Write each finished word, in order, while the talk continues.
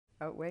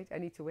Oh, wait, I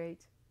need to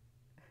wait.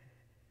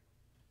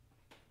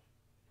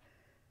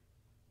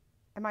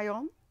 Am I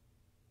on?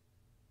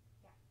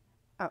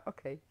 Oh,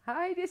 okay.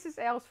 Hi, this is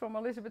Els from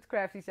Elizabeth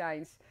Craft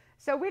Designs.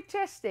 So we're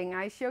testing.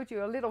 I showed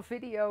you a little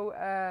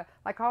video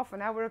like half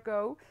an hour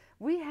ago.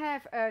 We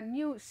have a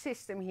new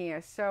system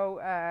here. So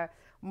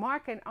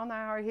Mark and Anna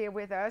are here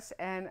with us,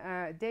 and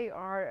they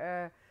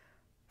are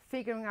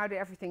figuring out that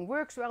everything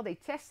works well. They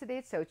tested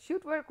it, so it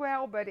should work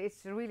well, but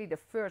it's really the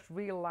first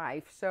real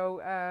live.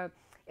 So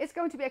it's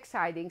going to be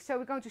exciting. So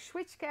we're going to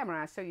switch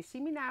cameras. So you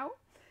see me now,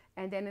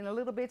 and then in a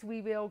little bit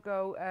we will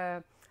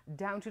go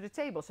down to the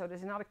table. So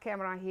there's another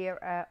camera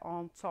here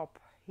on top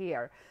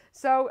here.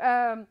 So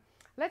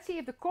let's see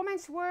if the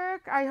comments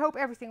work. I hope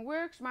everything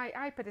works. My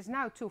iPad is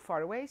now too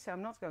far away, so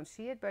I'm not going to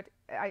see it, but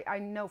I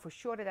know for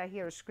sure that I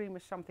hear a scream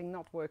of something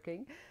not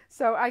working.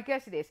 So I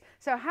guess it is.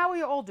 So how are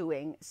you all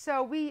doing?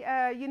 So we,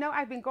 you know,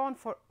 I've been gone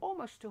for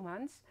almost 2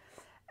 months.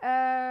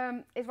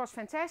 It was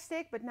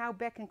fantastic, but now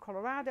back in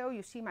Colorado.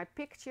 You see my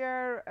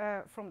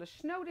picture from the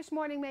snow this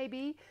morning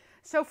maybe.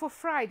 So for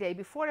Friday,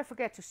 before I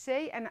forget to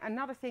say, and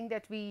another thing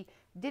that we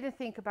didn't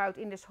think about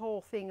in this whole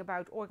thing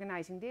about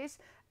organizing this,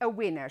 a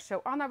winner.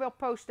 So Anna will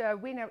post a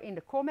winner in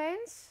the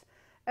comments,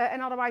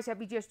 and otherwise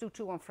we just do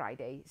 2 on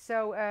Friday.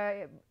 So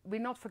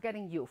we're not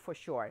forgetting you for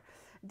sure.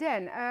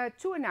 Then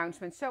 2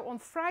 announcements. So on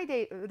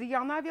Friday,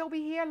 Rihanna will be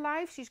here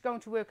live. She's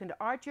going to work in the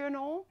art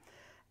journal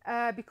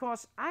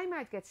because I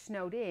might get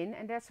snowed in,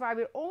 and that's why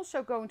we're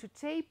also going to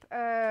tape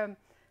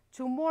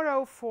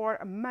tomorrow for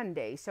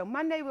Monday. So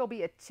Monday will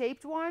be a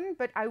taped one,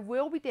 but I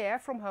will be there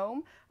from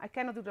home. I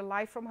cannot do the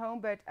live from home,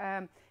 but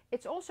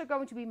it's also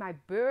going to be my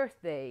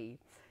birthday.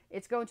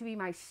 It's going to be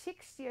my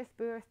 60th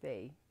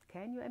birthday.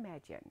 Can you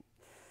imagine?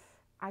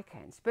 I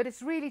can't, but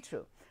it's really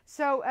true.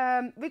 So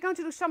we're going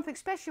to do something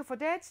special for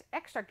that,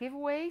 extra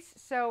giveaways.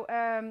 So,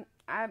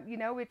 you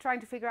know, we're trying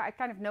to figure out, I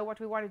kind of know what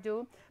we want to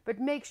do, but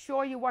make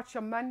sure you watch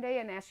on Monday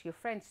and ask your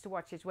friends to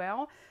watch as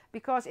well,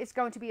 because it's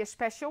going to be a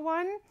special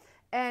one.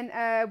 And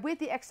with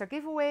the extra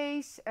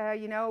giveaways,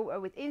 you know,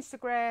 with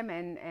Instagram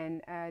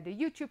and the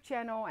YouTube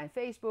channel and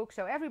Facebook.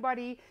 So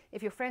everybody,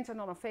 if your friends are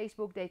not on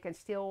Facebook, they can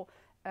still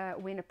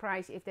win a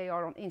prize if they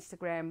are on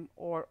Instagram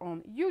or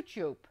on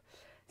YouTube.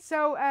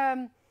 So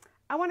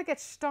I want to get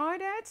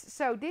started.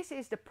 So this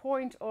is the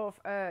point of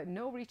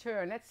no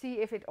return. Let's see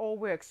if it all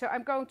works. So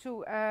I'm going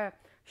to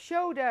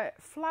show the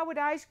flower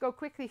dies, go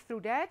quickly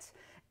through that.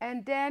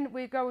 And then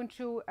we're going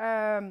to...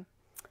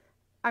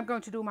 I'm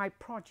going to do my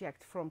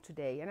project from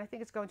today, and I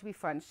think it's going to be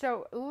fun.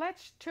 So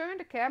let's turn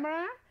the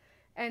camera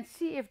and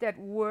see if that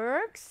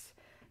works,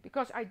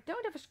 because I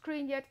don't have a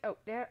screen yet. Oh,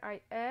 there I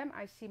am.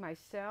 I see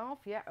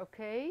myself. Yeah,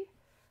 okay.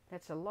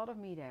 That's a lot of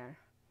me there.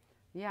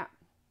 Yeah,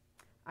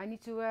 I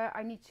need to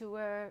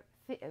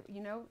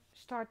you know,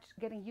 start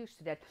getting used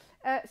to that.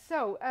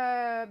 So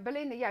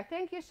Belinda, yeah,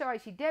 thank you. So I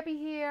see Debbie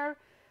here.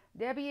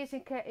 Debbie is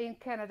in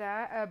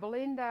Canada,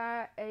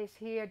 Belinda is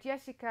here,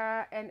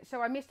 Jessica, and so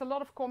I missed a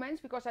lot of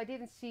comments because I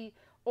didn't see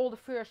all the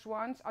first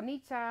ones.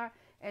 Anita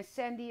and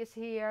Sandy is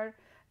here.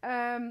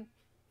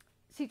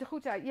 Ziet er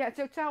goed uit. Yeah,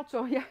 totaal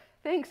toch. Yeah,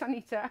 thanks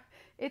Anita.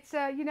 It's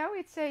you know,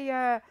 it's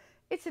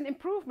an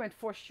improvement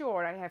for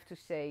sure, I have to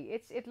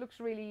say. It looks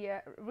really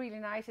really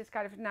nice. It's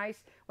kind of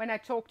nice when I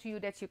talk to you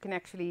that you can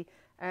actually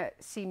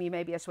see me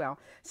maybe as well.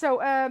 So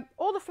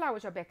all the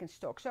flowers are back in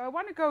stock. So I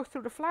want to go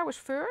through the flowers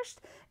first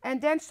and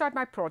then start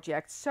my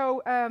project.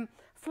 So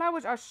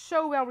flowers are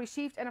so well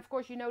received, and of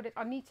course you know that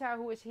Anita,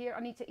 who is here,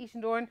 Anita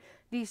Isendorn,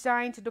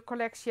 designed the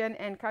collection,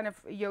 and kind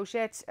of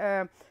Josette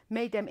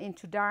made them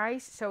into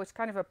dies. So it's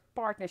kind of a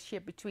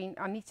partnership between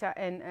Anita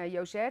and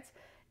Josette,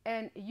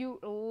 and you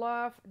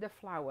love the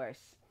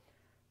flowers.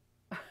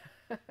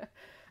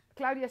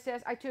 Claudia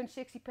says, I turned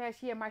 60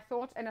 past year, my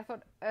thoughts, and I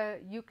thought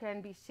you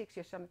can be 60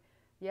 or something.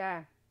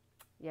 Yeah,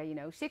 you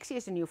know, 60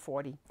 is the new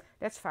 40.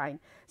 That's fine.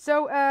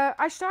 So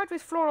I start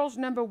with Florals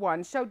number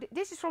 1. So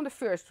this is from the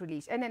first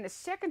release. And then the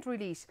second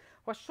release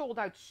was sold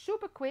out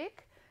super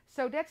quick.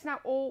 So that's now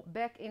all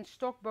back in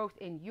stock, both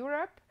in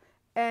Europe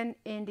and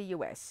in the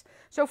US.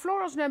 So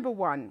Florals number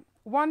 1,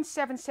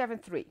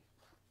 1773.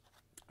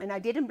 And I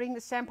didn't bring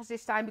the samples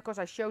this time because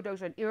I showed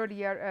those in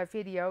earlier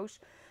videos.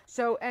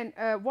 So, and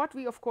what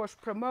we of course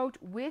promote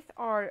with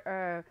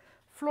our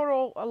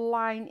floral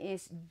line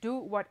is do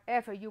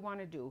whatever you want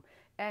to do,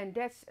 and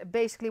that's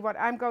basically what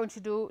I'm going to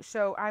do.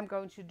 So I'm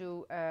going to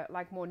do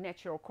like more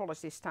natural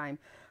colors this time.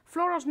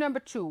 Florals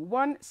number 2,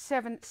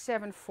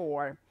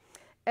 1774,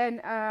 and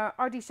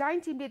our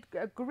design team did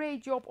a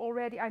great job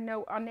already. I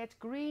know Annette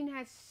Green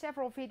has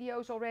several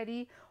videos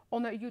already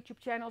on her YouTube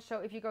channel,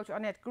 so if you go to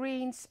Annette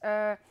Green's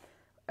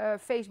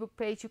Facebook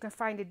page, you can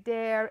find it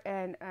there,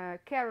 and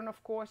Karen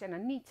of course, and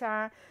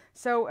Anita.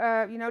 So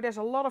you know, there's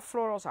a lot of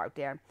florals out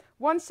there.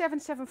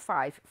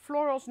 1775,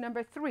 Florals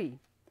number 3.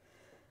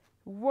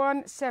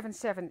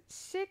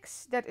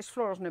 1776, that is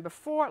Florals number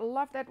 4.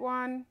 Love that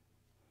one.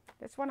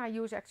 That's one I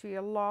use actually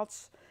a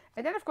lot.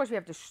 And then of course we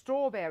have the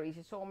strawberries.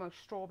 It's almost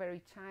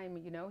strawberry time,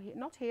 you know.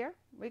 Not here,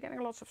 we're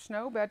getting lots of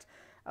snow, but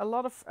a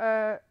lot of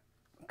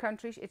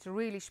countries, it's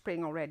really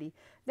spring already.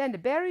 Then the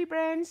berry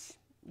branch,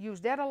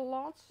 use that a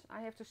lot,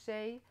 I have to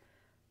say.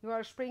 You are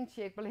a spring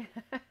chick, believe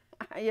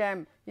I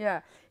am,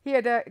 yeah.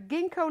 Here the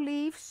ginkgo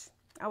leaves.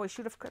 Oh, I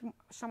should have cut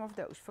some of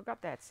those,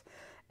 forgot that.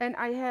 And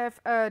I have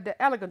the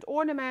elegant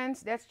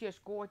ornaments. That's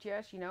just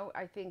gorgeous, you know.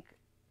 I think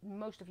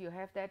most of you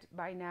have that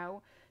by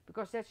now,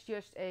 because that's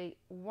just a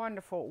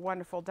wonderful,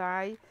 wonderful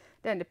die.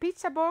 Then the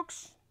pizza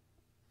box,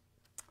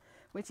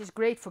 which is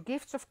great for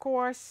gifts, of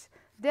course.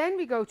 Then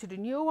we go to the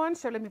new one.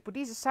 So let me put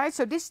these aside.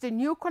 So this is the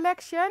new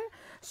collection.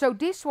 So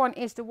this one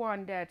is the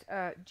one that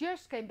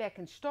just came back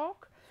in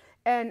stock.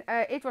 And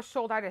it was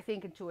sold out, I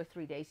think, in 2 or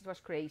 3 days. It was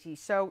crazy.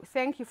 So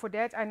thank you for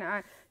that. And,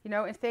 you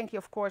know, and thank you,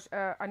 of course,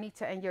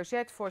 Anita and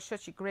Josette for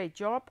such a great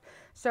job.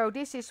 So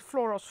this is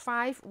Florals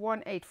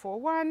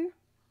 51841.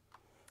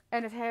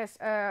 And it has,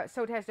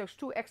 so it has those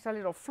 2 extra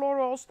little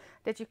florals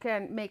that you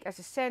can make as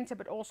a center,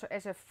 but also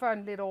as a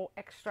fun little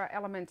extra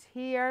element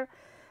here.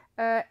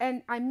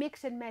 And I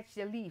mix and match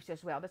the leaves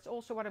as well. That's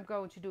also what I'm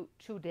going to do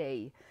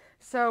today.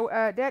 So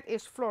that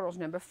is Florals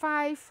number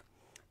 5.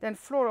 Then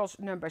Florals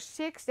number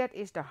 6, that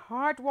is the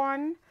hard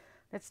one.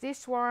 That's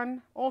this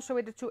one, also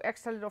with the 2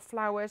 extra little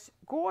flowers.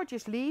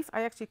 Gorgeous leaf.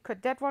 I actually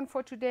cut that one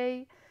for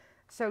today.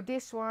 So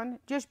this one,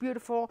 just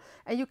beautiful.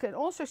 And you can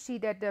also see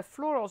that the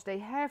florals, they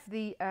have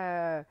the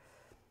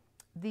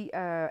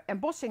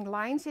embossing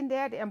lines in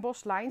there, the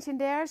embossed lines in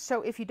there.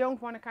 So if you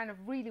don't want to kind of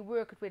really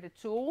work it with a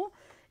tool,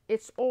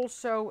 it's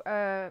also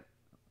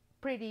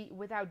pretty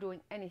without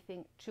doing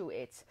anything to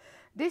it.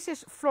 This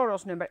is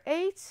Florals number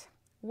 8,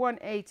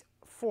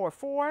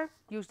 1844.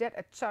 Use that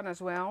a ton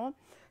as well.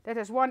 That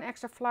has 1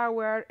 extra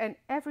flower, and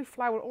every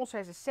flower also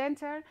has a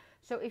center.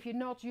 So if you're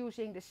not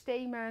using the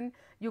stamen,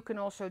 you can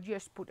also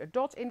just put a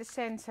dot in the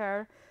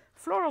center.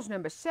 Florals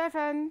number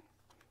 7.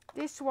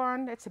 This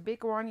one, that's a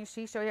big one, you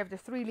see. So you have the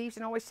 3 leaves,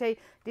 and I always say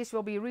this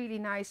will be really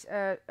nice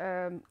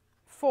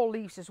fall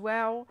leaves as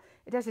well.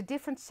 It has a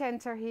different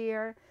center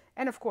here.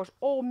 And of course,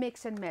 all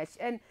mix and match.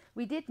 And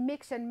we did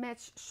mix and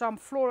match some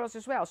florals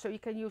as well. So you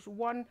can use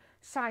one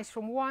size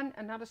from one,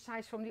 another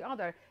size from the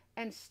other,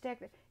 and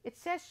stack it. It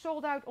says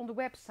sold out on the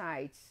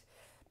website.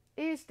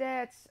 Is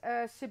that,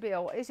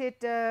 Sibyl, is it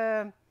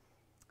the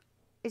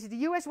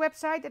US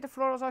website that the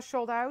florals are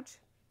sold out?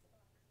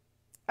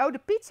 Oh, the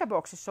pizza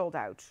box is sold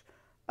out.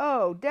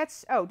 Oh,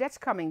 that's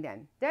coming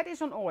then. That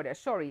is on order,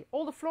 sorry.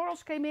 All the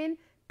florals came in,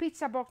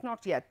 pizza box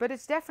not yet, but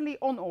it's definitely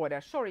on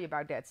order. Sorry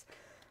about that.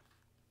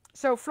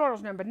 So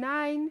florals number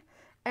 9,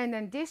 and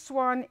then this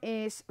one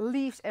is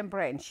leaves and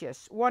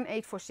branches,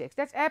 1846.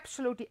 That's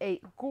absolutely a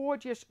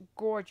gorgeous,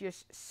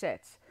 gorgeous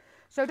set.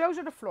 So those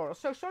are the florals.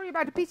 So sorry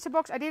about the pizza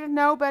box, I didn't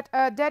know, but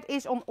that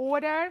is on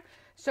order.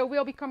 So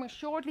we'll be coming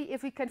shortly.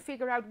 If we can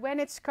figure out when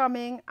it's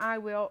coming, I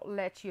will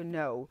let you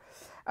know.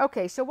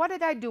 Okay, so what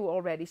did I do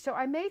already? So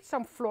I made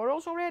some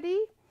florals already.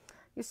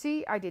 You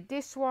see, I did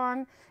this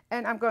one,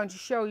 and I'm going to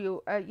show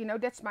you, you know,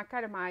 that's my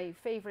kind of my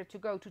favorite to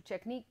go to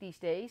technique these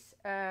days.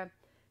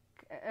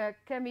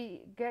 Can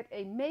we get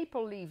a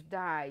maple leaf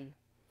die?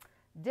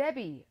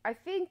 Debbie, I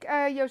think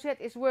Josette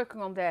is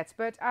working on that,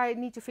 but I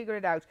need to figure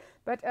it out.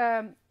 But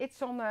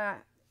it's on,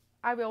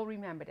 I will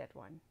remember that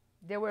one.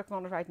 They're working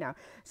on it right now.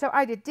 So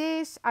I did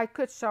this, I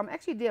cut some,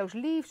 actually those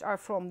leaves are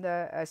from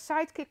the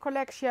Sidekick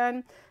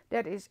collection.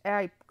 That is,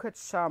 I cut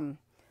some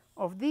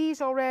of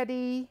these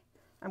already.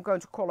 I'm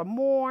going to color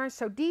more.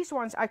 So these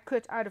ones I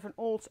cut out of an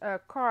old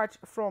card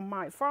from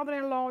my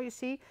father-in-law, you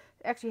see.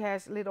 It actually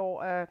has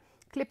little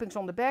clippings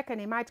on the back, and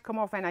they might come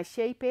off when I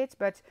shape it,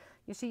 but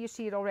you see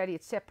it already,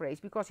 it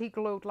separates, because he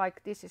glued,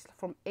 like, this is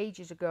from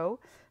ages ago.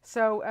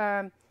 So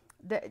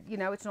you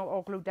know, it's not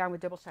all glued down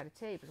with double-sided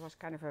tape. It was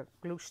kind of a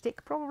glue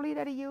stick probably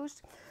that he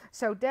used.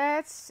 So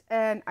that's,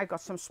 and I got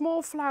some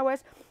small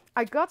flowers.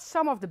 I got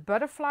some of the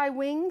butterfly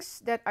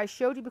wings that I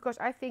showed you, because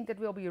I think that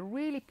will be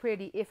really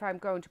pretty if I'm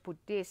going to put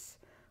this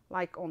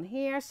like on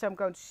here. So I'm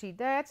going to see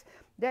that.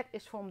 That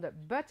is from the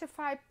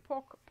butterfly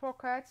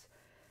pocket.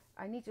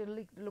 I need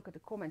to look at the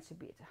comments a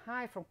bit.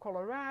 Hi from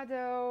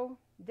Colorado.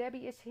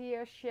 Debbie is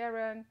here.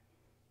 Sharon.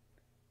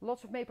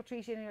 Lots of maple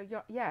trees in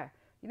your, yeah.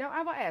 You know,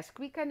 I will ask.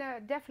 We can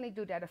definitely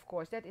do that, of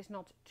course. That is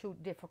not too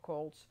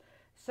difficult.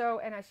 So,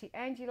 and I see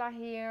Angela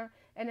here.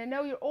 And I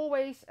know you're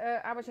always,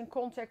 I was in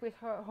contact with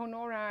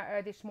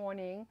Honora this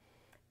morning.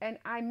 And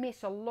I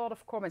miss a lot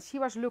of comments. She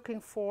was looking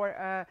for,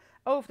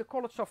 if the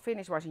colored soft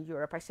finish was in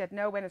Europe. I said,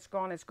 no, when it's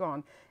gone, it's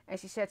gone. And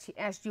she said she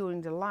asked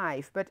during the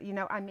live. But, you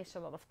know, I miss a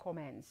lot of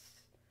comments.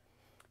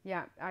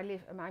 Yeah, I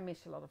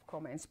miss a lot of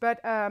comments.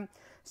 But,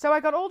 so I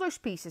got all those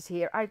pieces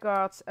here. I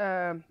got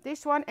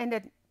this one and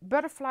that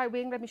butterfly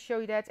wing. Let me show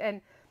you that.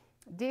 And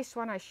this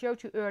one I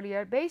showed you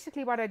earlier.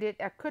 Basically what I did,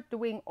 I cut the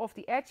wing off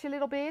the edge a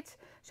little bit.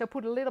 So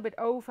put a little bit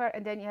over,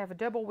 and then you have a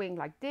double wing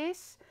like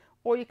this.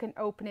 Or you can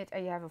open it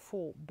and you have a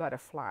full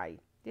butterfly.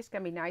 This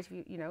can be nice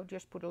if you know,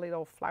 just put a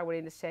little flower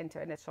in the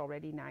center, and that's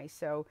already nice.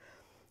 So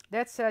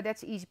that's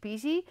easy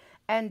peasy.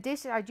 And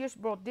this, I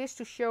just brought this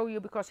to show you,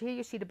 because here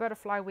you see the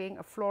butterfly wing,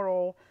 a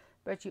floral,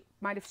 but you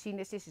might have seen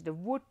this. This is the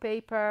wood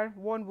paper,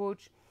 one wood,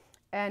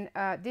 And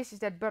this is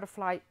that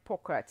butterfly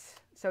pocket.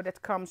 So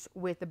that comes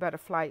with the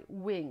butterfly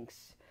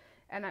wings.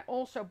 And I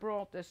also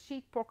brought the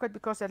seed pocket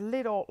because that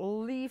little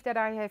leaf that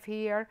I have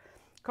here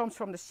comes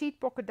from the seed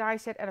pocket die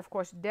set. And of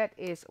course that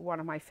is one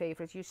of my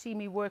favorites. You see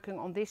me working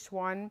on this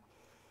one.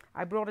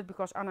 I brought it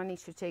because Anna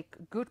needs to take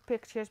good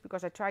pictures,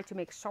 because I tried to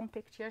make some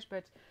pictures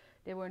but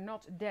they were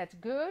not that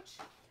good.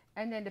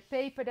 And then the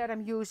paper that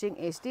I'm using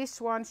is this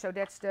one. So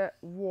that's the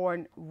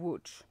worn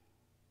wood.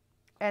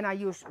 And I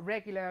use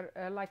regular,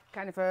 like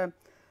kind of a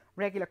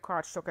regular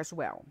cardstock as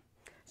well.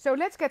 So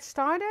let's get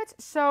started.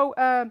 So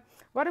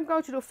what I'm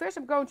going to do first,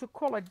 I'm going to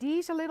color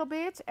these a little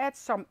bit, add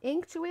some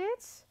ink to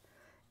it.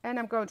 And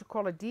I'm going to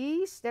color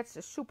these. That's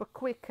a super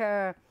quick,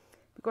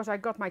 because I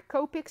got my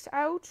Copics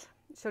out.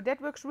 So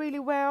that works really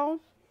well.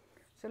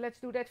 So let's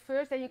do that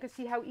first. Then you can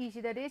see how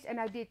easy that is. And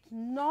I did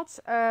not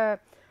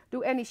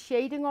do any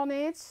shading on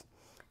it.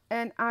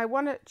 And I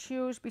want to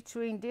choose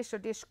between this or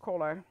this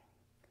color.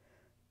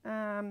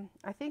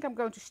 I think I'm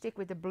going to stick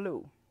with the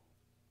blue,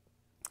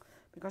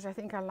 because I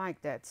think I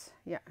like that.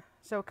 Yeah,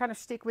 so kind of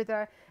stick with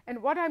the,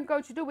 and what I'm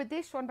going to do with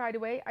this one, by the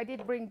way, I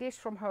did bring this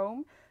from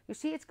home. You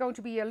see, it's going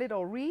to be a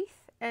little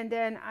wreath, and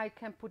then I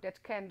can put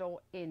that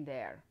candle in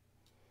there.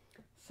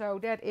 So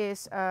that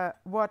is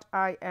what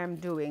I am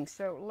doing.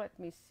 So let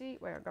me see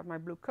where I got my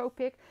blue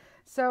Copic.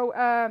 So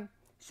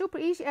super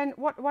easy. And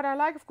what I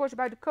like, of course,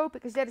 about the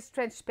Copic is that it's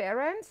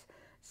transparent.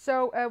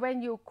 So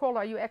when you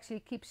color, you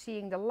actually keep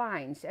seeing the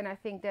lines. And I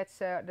think that's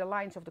the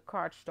lines of the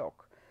cardstock.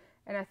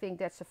 And I think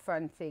that's a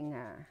fun thing.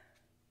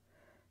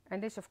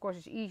 And this, of course,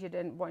 is easier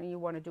than when you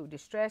want to do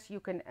distress. You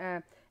can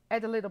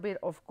add a little bit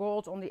of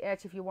gold on the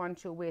edge if you want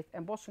to with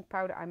embossing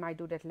powder. I might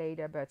do that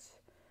later, but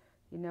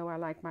you know I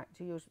like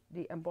to use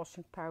the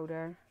embossing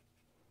powder.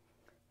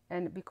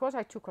 And because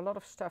I took a lot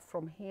of stuff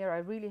from here, I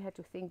really had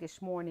to think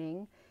this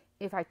morning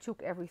if I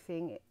took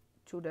everything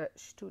to the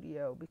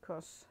studio,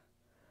 because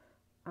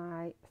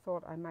I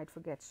thought I might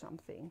forget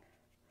something.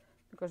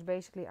 Because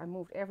basically I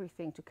moved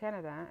everything to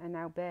Canada and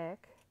now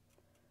back.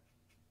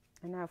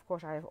 And now, of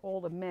course, I have all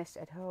the mess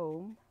at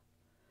home.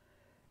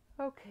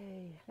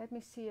 Okay, let me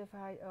see if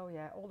oh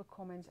yeah, all the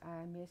comments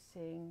I'm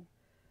missing.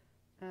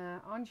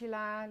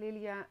 Angela,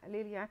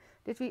 Lilia.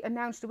 Did we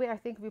announce the winner? I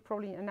think we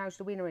probably announced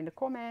the winner in the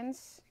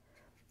comments.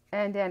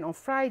 And then on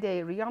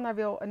Friday, Rihanna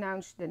will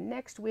announce the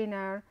next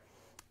winner.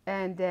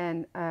 And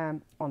then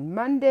on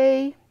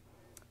Monday,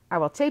 I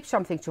will tape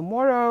something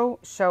tomorrow.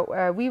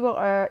 So we will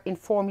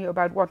inform you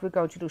about what we're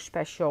going to do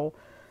special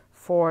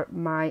for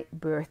my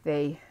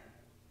birthday.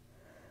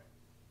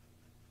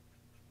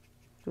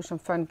 Do some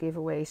fun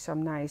giveaways,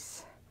 some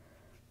nice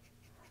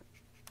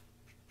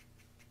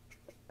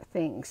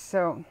things.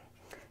 So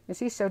you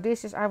see, so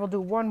this is, I will do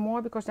one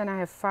more because then I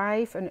have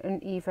 5 and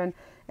uneven.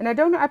 And I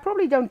don't know, I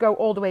probably don't go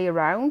all the way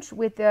around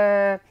with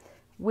the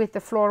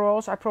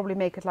florals. I probably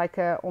make it like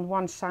on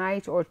one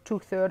side or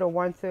 2/3 or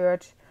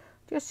 1/3.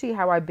 Just see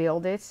how I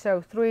build it.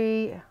 So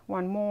 3,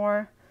 one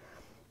more,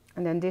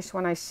 and then this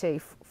one I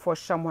save for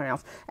someone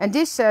else. And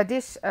this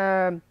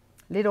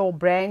little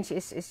branch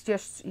is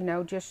just, you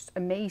know, just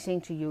amazing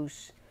to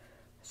use.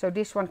 So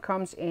this one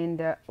comes in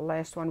the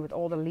last one with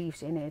all the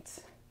leaves in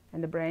it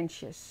and the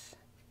branches.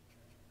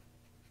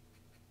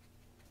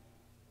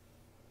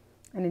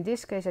 And in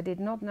this case I did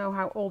not know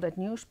how old that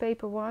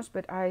newspaper was,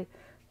 but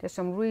there's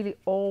some really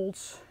old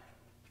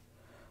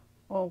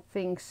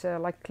things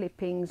like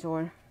clippings,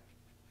 or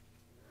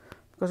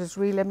because it's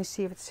really, let me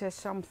see if it says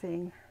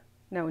something.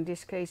 No, in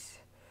this case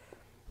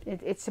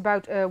it's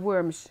about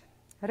worms,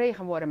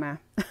 regenwormen.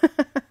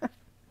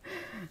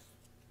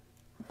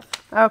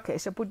 Okay,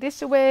 so put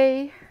this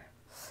away.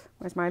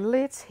 Where's my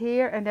lid?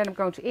 Here. And then I'm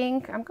going to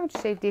ink. I'm going to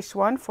save this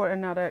one for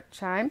another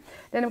time.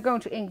 Then I'm going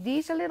to ink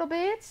these a little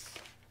bit,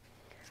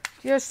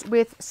 just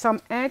with some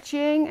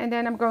edging, and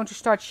then I'm going to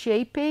start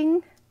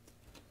shaping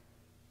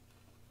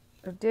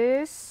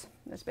this.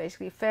 That's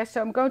basically fast.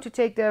 So I'm going to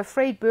take the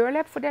frayed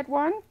burlap for that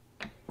one.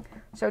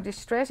 So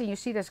distress, and you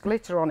see there's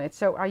glitter on it.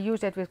 So I use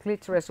that with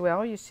glitter as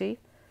well, you see.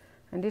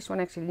 And this one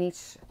actually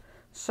needs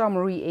some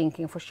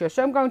re-inking for sure.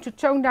 So I'm going to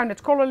tone down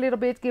that color a little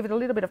bit, give it a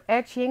little bit of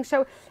edging.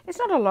 So it's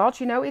not a lot,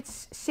 you know,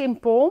 it's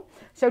simple.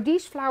 So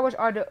these flowers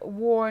are the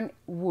worn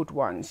wood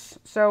ones.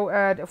 So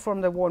from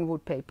the worn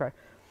wood paper.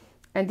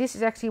 And this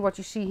is actually what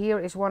you see here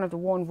is one of the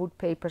worn wood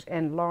papers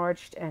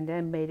enlarged and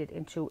then made it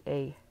into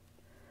a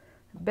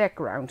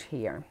background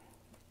here.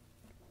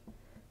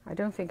 I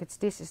don't think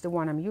this is the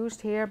one I'm used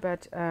here,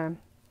 but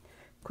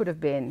could have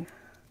been.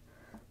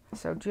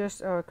 So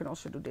just, I can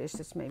also do this,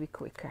 that's maybe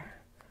quicker,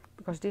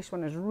 because this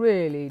one is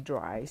really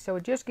dry. So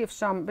it just gives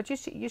some, but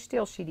you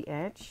still see the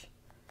edge.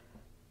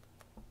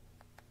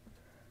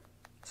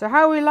 So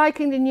how are we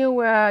liking the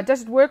new,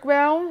 does it work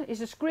well? Is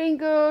the screen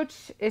good?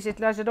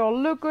 Does it all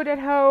look good at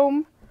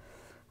home?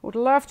 Would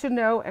love to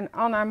know, and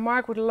Anna and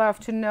Mark would love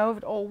to know if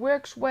it all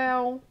works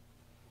well.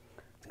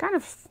 It kind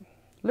of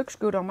looks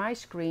good on my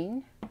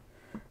screen.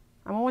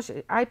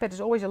 iPad is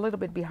always a little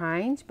bit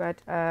behind,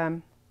 but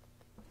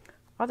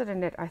other than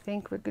that, I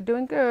think we're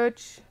doing good.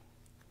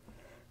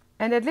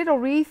 And that little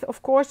wreath,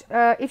 of course,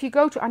 if you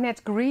go to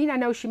Annette Green, I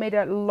know she made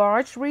a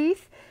large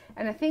wreath.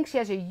 And I think she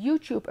has a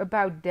YouTube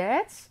about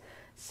that.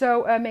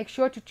 So make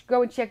sure to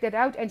go and check that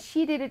out. And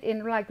she did it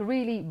in like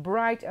really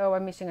bright, oh,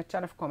 I'm missing a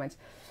ton of comments.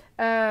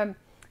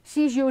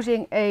 She's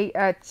using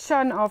a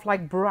ton of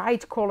like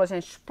bright colors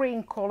and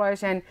spring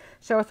colors. And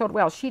so I thought,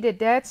 well, she did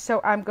that. So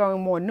I'm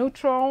going more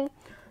neutral.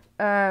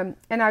 And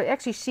I've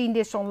actually seen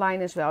this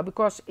online as well.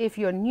 Because if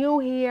you're new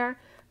here,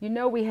 you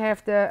know we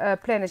have the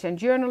Planners and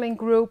Journaling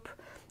group.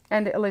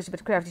 And the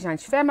Elizabeth Craft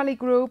Designs family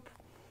group.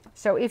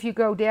 So if you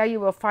go there, you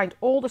will find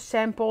all the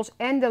samples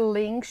and the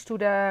links to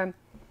the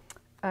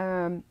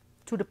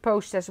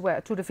posts as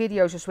well, to the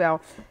videos as well.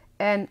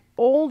 And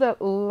all the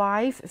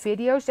live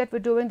videos that we're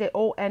doing, they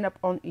all end up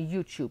on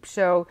YouTube.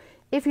 So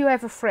if you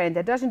have a friend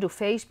that doesn't do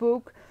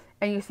Facebook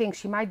and you think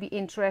she might be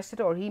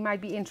interested or he might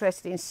be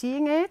interested in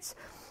seeing it,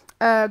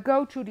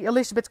 go to the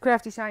Elizabeth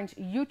Craft Designs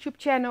YouTube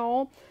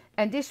channel.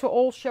 And this will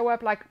all show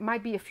up, like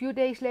might be a few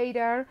days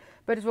later,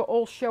 but it will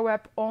all show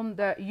up on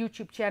the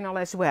YouTube channel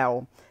as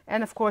well.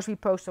 And of course we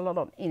post a lot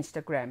on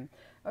Instagram.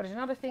 Oh, there's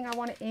another thing I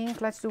want to ink.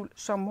 Let's do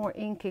some more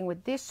inking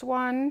with this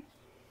one.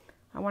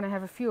 I want to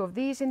have a few of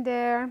these in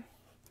there.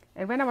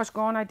 And when I was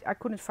gone, I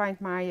couldn't find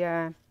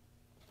my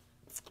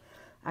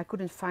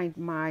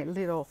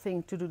little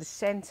thing to do the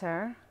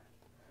center.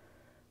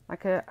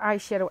 Like an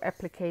eyeshadow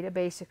applicator,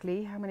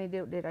 basically. How many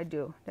did I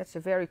do? That's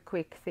a very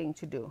quick thing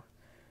to do.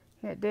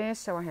 Yeah, this,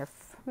 so I have,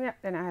 yeah,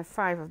 then I have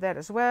 5 of that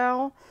as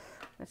well.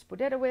 Let's put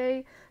that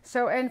away.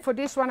 So, and for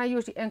this one I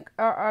use the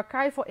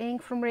archival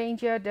ink from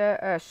Ranger,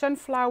 the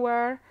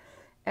Sunflower.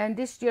 And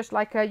this just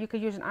like, you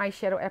can use an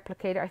eyeshadow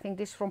applicator. I think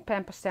this is from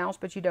Pan Pastels,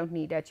 but you don't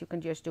need that. You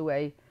can just do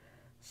a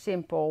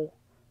simple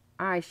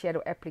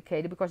eyeshadow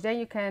applicator, because then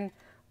you can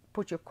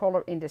put your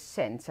color in the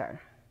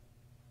center.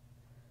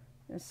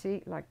 And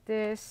see, like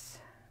this.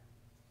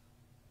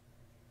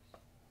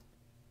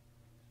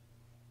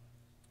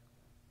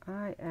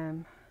 I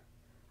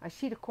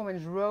see the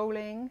comments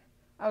rolling.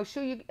 Oh,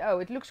 so you, oh,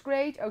 it looks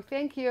great. Oh,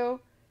 thank you.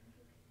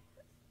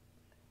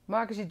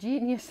 Mark is a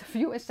genius. The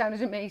view and sound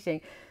is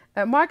amazing.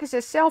 Mark is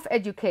a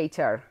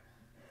self-educator.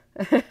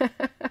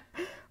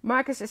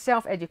 Mark is a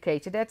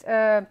self-educator.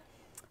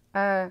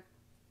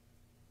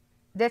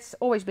 That's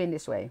always been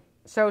this way.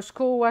 So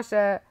school was,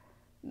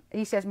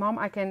 he says, Mom,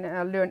 I can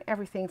learn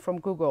everything from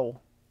Google.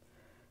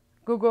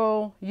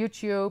 Google,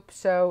 YouTube,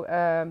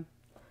 so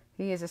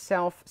he is a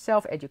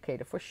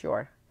self-educator for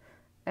sure.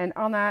 And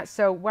Anna,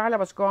 so while I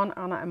was gone,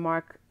 Anna and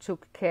Mark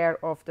took care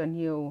of the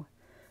new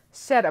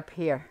setup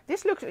here.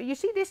 This looks, you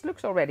see, this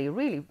looks already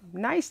really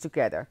nice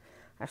together.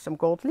 I have some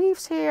gold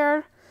leaves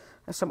here,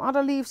 and some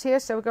other leaves here,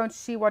 so we're going to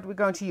see what we're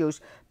going to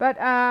use. But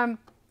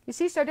you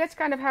see, so that's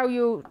kind of how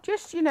you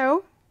just, you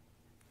know,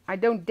 I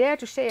don't dare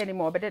to say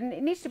anymore, but it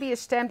needs to be a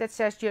stamp that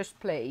says just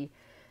play.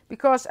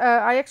 Because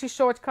I actually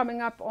saw it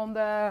coming up on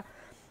the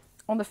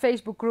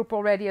Facebook group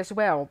already as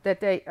well. That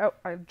they, oh,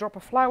 I drop a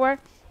flower.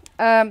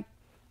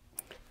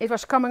 It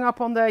was coming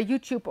up on the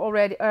YouTube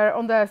already,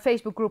 on the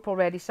Facebook group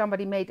already.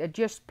 Somebody made a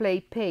just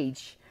play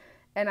page.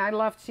 And I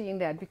loved seeing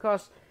that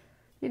because,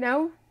 you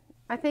know,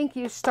 I think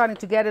you're starting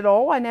to get it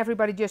all and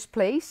everybody just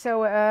plays.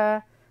 So,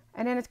 and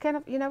then it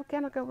cannot, you know,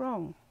 cannot go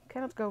wrong.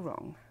 Cannot go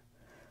wrong.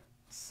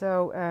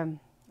 So,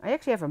 I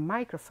actually have a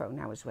microphone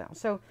now as well.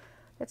 So,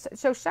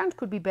 so sound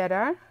could be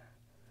better.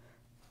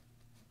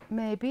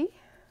 Maybe.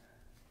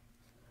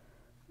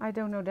 I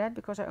don't know that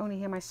because I only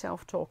hear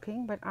myself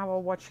talking, but I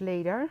will watch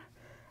later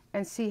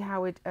and see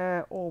how it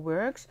all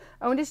works.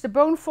 Oh, and this is the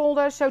bone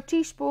folder. So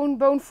teaspoon,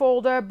 bone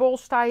folder, ball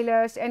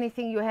stylus,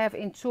 anything you have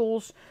in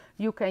tools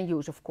you can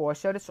use, of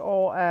course. So that's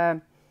all,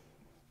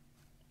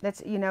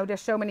 that's, you know,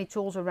 there's so many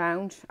tools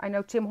around. I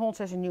know Tim Holtz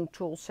has a new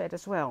tool set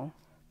as well.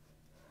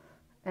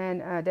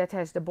 And that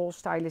has the ball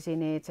stylus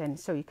in it, and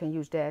so you can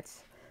use that.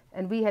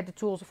 And we had the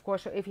tools, of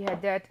course, so if you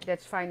had that,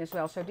 that's fine as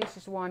well. So this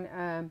is one,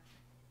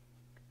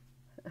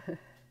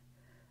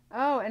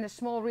 oh, and a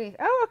small wreath.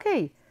 Oh,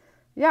 okay.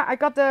 Yeah, I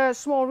got the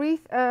small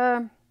wreath.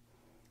 I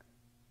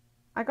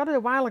got it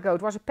a while ago.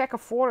 It was a pack of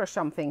 4 or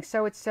something.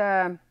 So it's,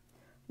 yeah,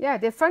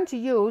 they're fun to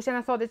use. And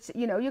I thought it's,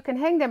 you know, you can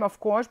hang them,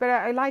 of course, but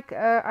I like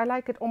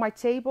it on my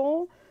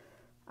table.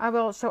 I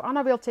will, so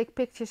Anna will take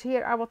pictures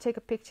here. I will take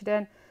a picture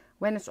then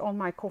when it's on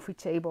my coffee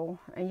table.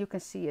 And you can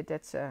see it.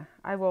 That's,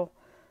 I will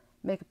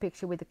make a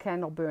picture with the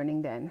candle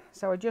burning then.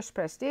 So I just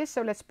press this.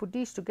 So let's put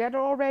these together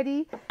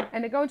already.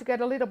 And they're going to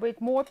get a little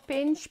bit more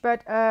pinch,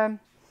 but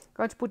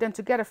going to put them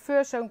together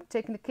first. So I'm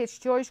taking the Kids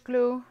Choice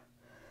glue.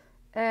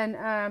 And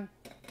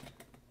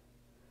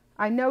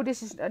I know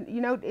this is,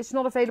 you know, it's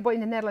not available in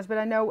the Netherlands, but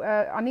I know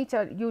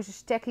Anita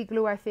uses tacky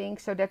glue, I think,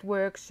 so that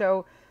works.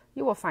 So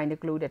you will find a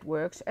glue that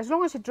works. As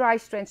long as it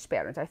dries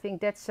transparent. I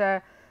think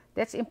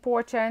that's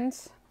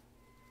important.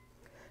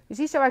 You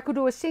see, so I could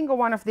do a single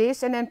one of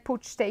this and then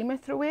put stamen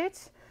through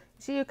it. You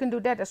see, you can do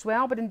that as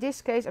well, but in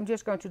this case, I'm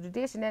just going to do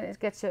this, and then it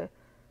gets a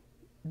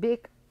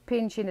big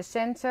pinch in the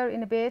center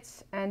in a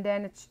bit, and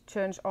then it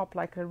turns up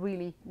like a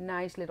really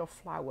nice little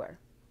flower.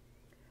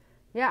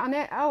 Yeah,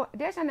 Annette, oh,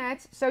 there's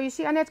Annette. So you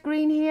see Annette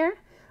Green here?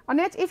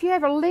 Annette, if you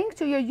have a link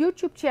to your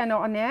YouTube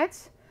channel,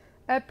 Annette,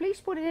 please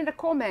put it in the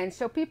comments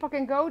so people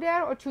can go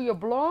there, or to your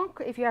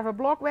blog, if you have a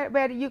blog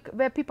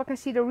where people can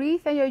see the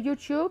wreath and your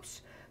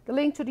YouTubes, the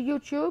link to the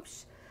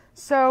YouTubes.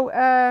 So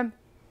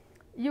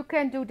you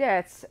can do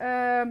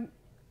that.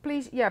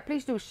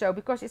 Please do so,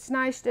 because it's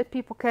nice that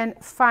people can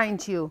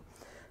find you.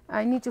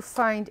 I need to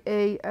find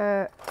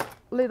a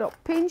little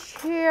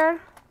pinch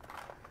here.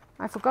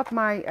 I forgot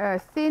my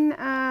thin.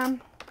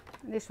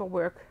 This will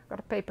work. Got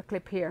a paper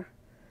clip here.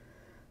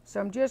 So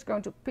I'm just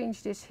going to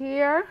pinch this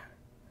here,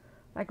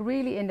 like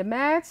really in the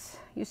mat,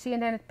 you see,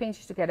 and then it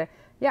pinches together.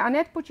 Yeah,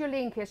 Annette, put your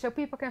link here so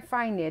people can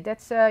find it.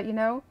 That's, you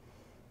know,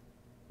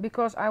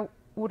 because I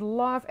would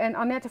love, and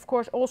Annette, of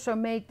course, also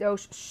made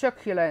those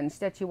succulents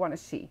that you want to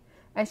see.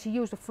 And she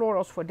used the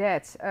florals for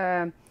that.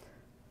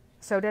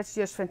 So that's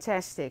just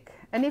fantastic.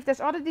 And if there's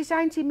other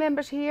design team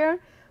members here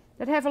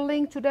that have a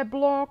link to their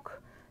blog,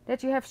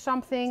 that you have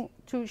something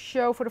to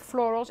show for the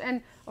florals.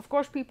 And of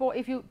course, people,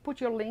 if you put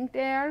your link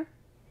there.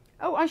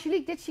 Oh,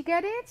 Angelique, did she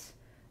get it?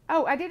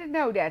 Oh, I didn't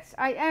know that.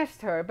 I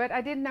asked her, but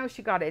I didn't know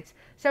she got it.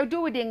 So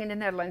Doeding in the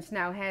Netherlands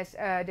now has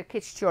the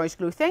Kids' Choice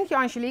glue. Thank you,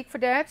 Angelique, for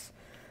that.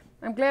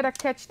 I'm glad I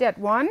catch that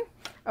one.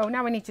 Oh,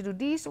 now I need to do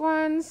these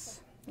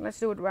ones. Let's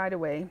do it right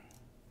away.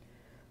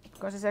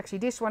 Because it's actually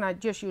this one, I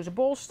just use a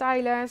ball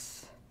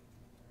stylus.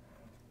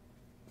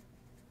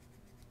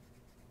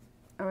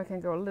 Oh, I can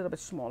go a little bit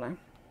smaller.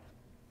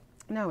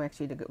 No,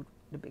 actually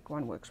the big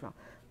one works well.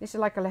 This is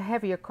like a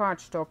heavier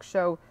cardstock,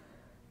 so,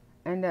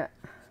 and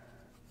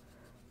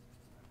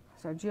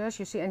so just,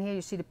 you see, and here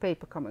you see the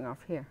paper coming off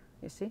here,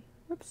 you see?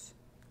 Oops.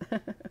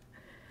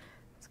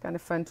 It's kind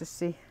of fun to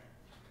see.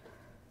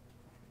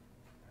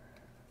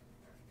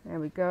 There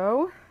we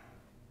go.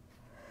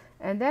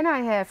 And then I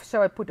have,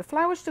 so I put the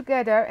flowers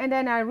together, and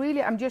then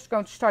I'm just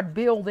going to start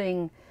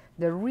building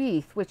the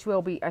wreath, which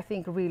will be, I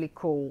think, really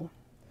cool.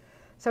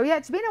 So yeah,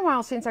 it's been a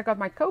while since I got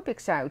my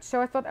Copics out.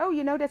 So I thought, oh,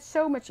 you know, that's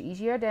so much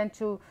easier than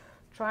to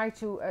try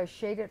to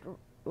shade it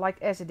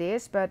like as it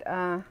is. But,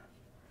 and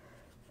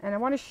I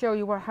want to show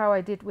you how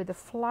I did with the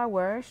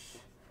flowers.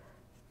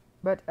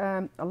 But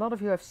a lot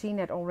of you have seen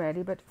it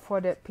already. But for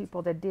the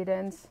people that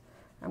didn't,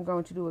 I'm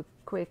going to do a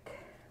quick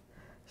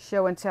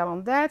show and tell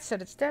on that. So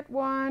that's that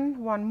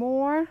one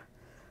more.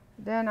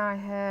 Then I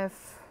have,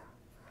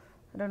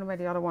 I don't know where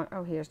the other one,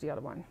 oh, here's the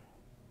other one.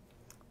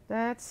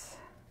 That's,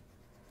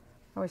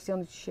 oh, I still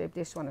need to shape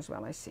this one as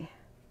well, I see.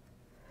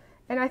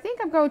 And I think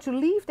I'm going to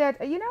leave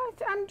that, you know,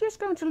 I'm just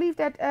going to leave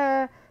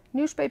that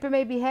newspaper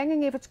maybe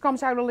hanging. If it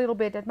comes out a little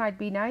bit, that might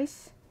be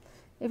nice.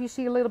 If you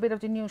see a little bit of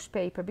the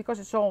newspaper, because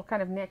it's all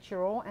kind of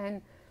natural.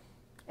 And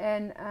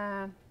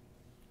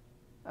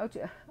oh,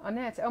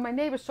 Annette, oh, my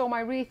neighbor saw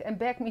my wreath and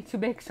begged me to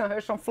make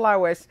her some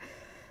flowers.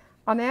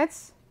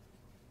 Annette,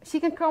 she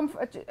can come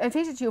and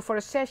visit you for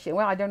a session.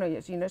 Well, I don't know,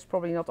 you know, it's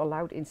probably not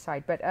allowed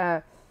inside, but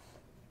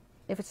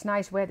if it's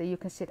nice weather, you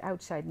can sit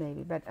outside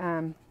maybe. But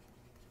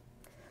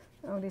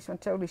oh, this one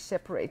totally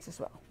separates as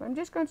well. But I'm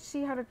just going to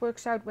see how that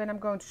works out when I'm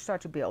going to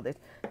start to build it.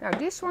 Now,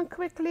 this one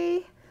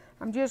quickly,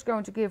 I'm just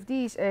going to give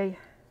these a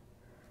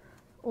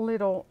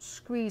little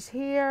squeeze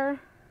here.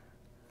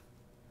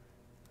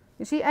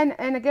 You see,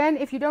 and again,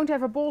 if you don't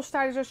have a ball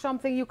stylus or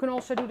something, you can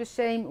also do the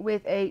same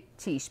with a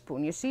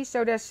teaspoon. You see,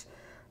 so there's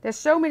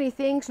so many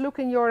things. Look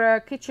in your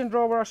kitchen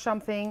drawer or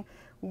something,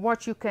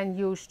 what you can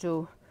use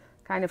to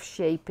kind of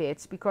shape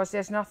it, because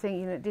there's nothing,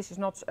 you know, this is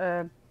not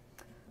a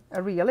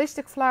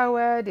realistic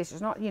flower. This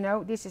is not, you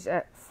know, this is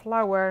a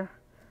flower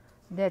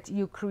that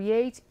you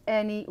create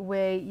any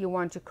way you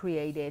want to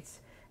create it.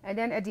 And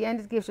then at the end,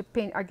 it gives a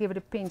pinch. I give it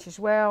a pinch as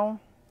well.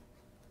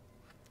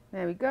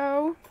 There we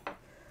go.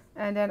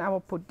 And then I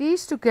will put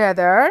these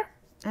together,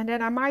 and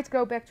then I might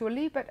go back to a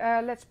leaf, but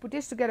let's put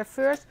this together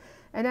first,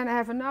 and then I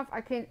have enough,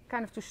 I can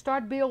kind of to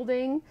start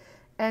building,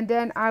 and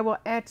then I will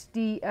add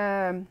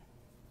the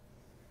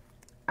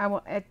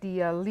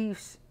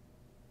leaves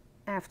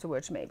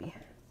afterwards maybe.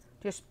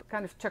 Just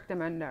kind of tuck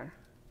them under.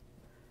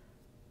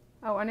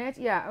 Oh, Annette,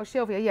 yeah, oh,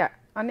 Sylvia, yeah.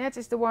 Annette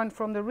is the one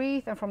from the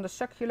wreath and from the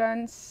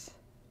succulents.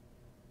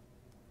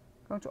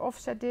 Going to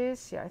offset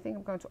this, yeah, I think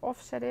I'm going to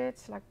offset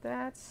it like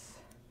that.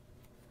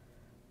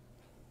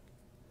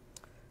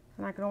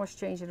 And I can always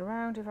change it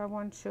around if I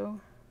want to.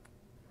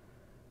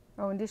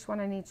 Oh, and this one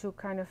I need to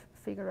kind of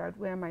figure out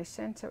where my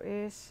center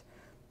is.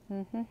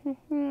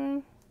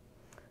 I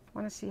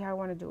want to see how I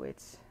want to do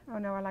it. Oh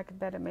no, I like it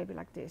better maybe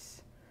like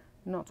this.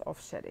 Not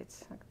offset it,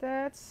 like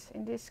that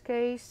in this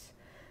case.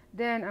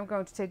 Then I'm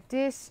going to take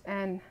this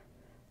and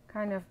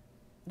kind of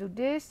do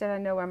this, that I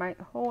know where my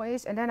hole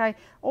is. And then I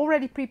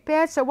already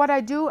prepared, so what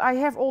I do, I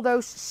have all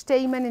those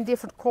stamen in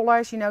different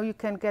colors, you know, you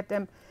can get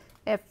them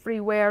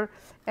everywhere.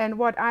 And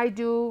what I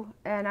do,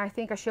 and I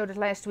think I showed it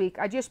last week,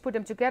 I just put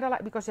them together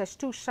like, because there's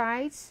two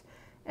sides,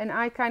 and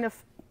I kind of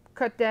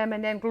cut them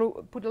and then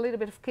glue, put a little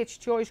bit of Kids'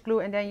 Choice glue,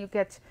 and then you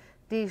get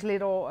these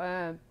little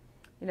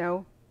you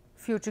know,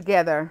 few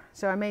together.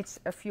 So I made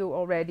a few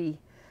already,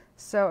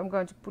 so I'm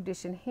going to put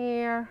this in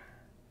here,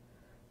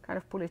 kind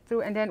of pull it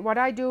through. And then what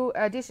I do,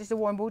 this is the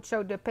warm wood,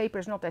 so the paper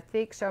is not that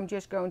thick, so I'm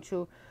just going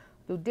to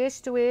do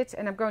this to it,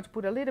 and I'm going to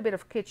put a little bit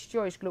of Kids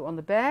Choice glue on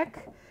the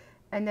back,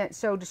 and then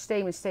so the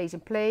stamen stays in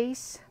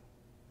place.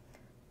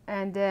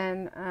 And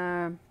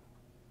then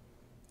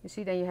you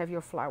see, then you have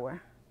your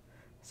flower.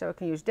 So I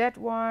can use that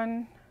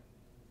one,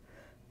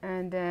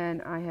 and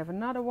then I have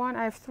another one.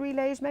 I have 3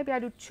 layers. Maybe I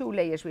do 2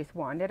 layers with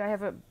one. That I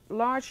have a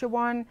larger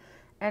one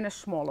and a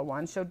smaller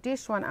one. So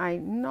this one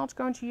I'm not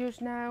going to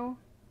use now.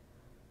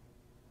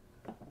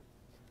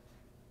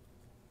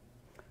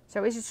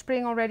 So is it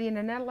spring already in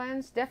the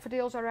Netherlands?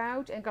 Daffodils are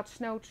out and got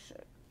snowed.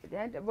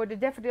 Well, the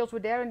daffodils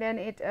were there and then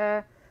it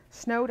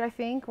snowed, I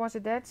think. Was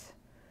it that?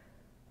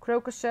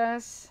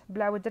 Crocuses,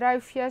 blauwe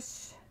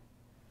druifjes.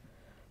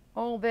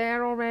 All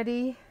there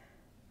already.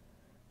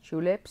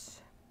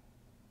 Tulips.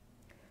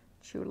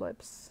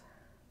 Tulips.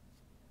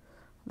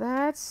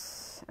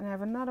 That's, and I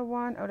have another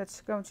one. Oh,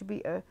 that's going to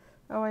be a,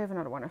 oh, I have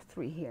another one of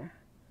 3 here.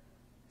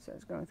 So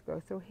it's going to go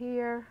through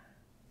here.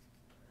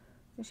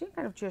 You see,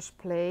 kind of just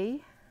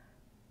play.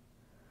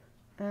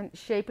 And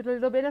shape it a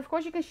little bit. Of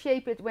course, you can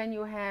shape it when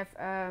you have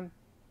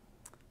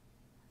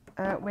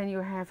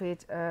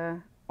it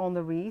on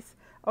the wreath.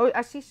 Oh,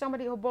 I see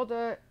somebody who bought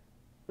a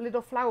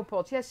little flower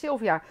pots. Yeah,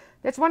 Sylvia.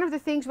 That's one of the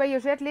things where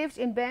your Zed lives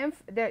in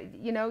Banff. There,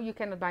 you know, you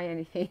cannot buy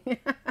anything.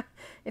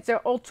 It's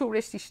all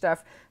touristy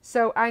stuff.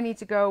 So I need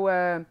to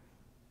go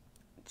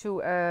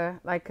to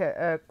like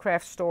a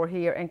craft store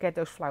here and get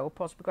those flower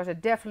pots because I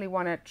definitely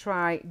want to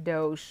try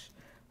those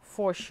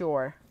for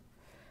sure.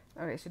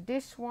 Okay, so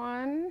this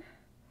one.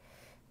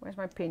 Where's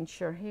my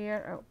pincher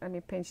here? Oh, let me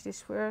pinch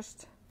this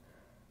first.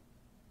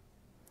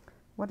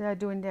 What did I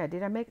do in there?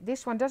 Did I make,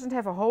 this one doesn't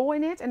have a hole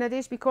in it, and that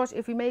is because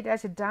if we made it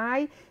as a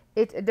die,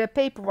 the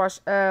paper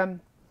was kind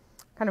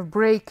of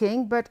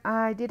breaking, but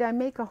did I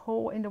make a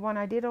hole in the one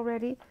I did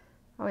already?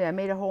 Oh yeah, I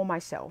made a hole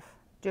myself.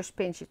 Just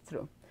pinch it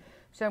through.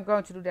 So I'm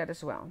going to do that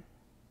as well.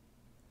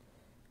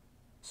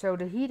 So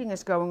the heating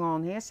is going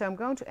on here, so I'm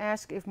going to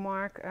ask if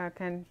Mark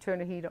can turn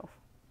the heat off.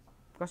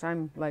 Because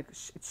I'm like,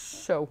 it's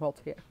so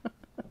hot here.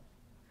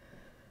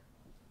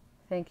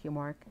 Thank you,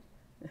 Mark.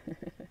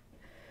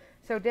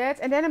 So that,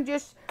 and then I'm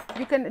just,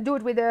 you can do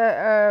it with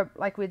a,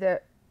 like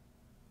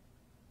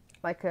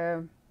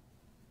a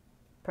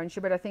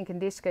puncher, but I think in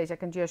this case I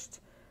can just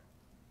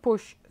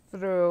push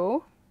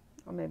through,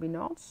 or maybe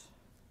not.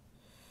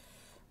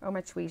 Oh,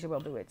 my tweezer will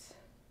do it.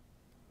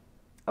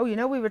 Oh, you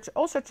know, we were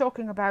also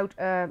talking about,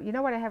 you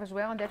know what I have as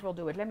well, and that will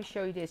do it. Let me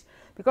show you this.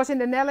 Because in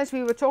the Netherlands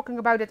we were talking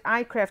about at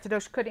iCraft,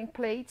 those cutting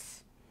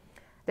plates.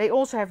 They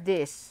also have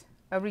this,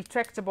 a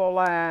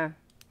retractable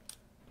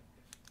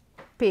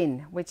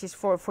pin, which is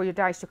for your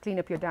dies, to clean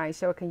up your dies,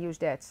 so I can use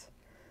that.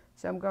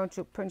 So I'm going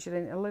to punch it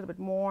in a little bit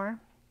more.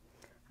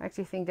 I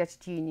actually think that's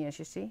genius,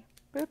 you see.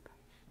 Boop.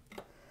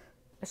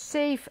 A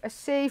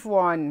safe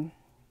one.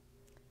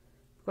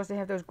 Because they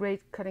have those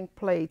great cutting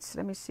plates.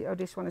 Let me see. Oh,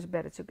 this one is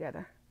better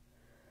together.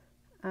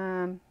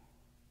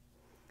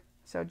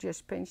 So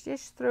just pinch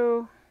this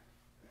through. A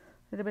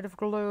little bit of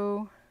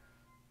glue.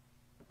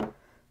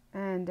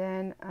 And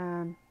then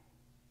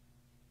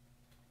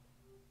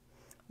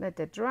let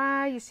that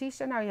dry, you see,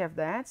 so now you have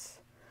that.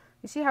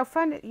 You see how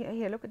fun,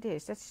 here, look at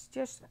this. That's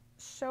just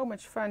so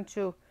much fun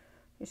to,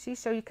 you see,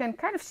 so you can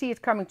kind of see it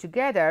coming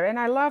together. And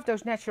I love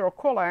those natural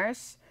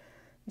colors.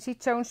 You see,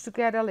 tones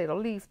together, little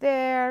leaf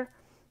there.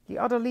 The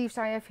other leaves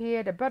I have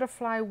here, the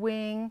butterfly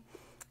wing.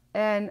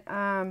 And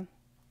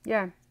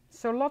yeah,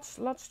 so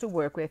lots to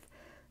work with.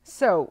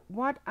 So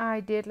what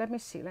I did, let me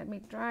see, let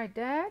me dry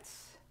that.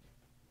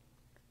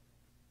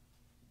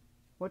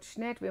 Wordt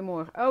het weer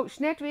morgen? Oh,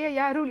 net weer?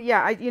 Ja, Roelie.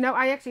 Yeah,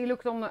 I actually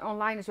looked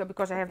online as well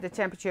because I have the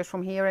temperatures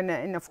from here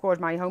and of course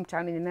my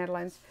hometown in the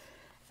Netherlands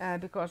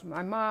because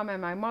my mom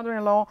and my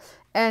mother-in-law,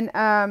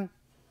 and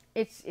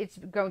it's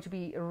going to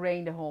be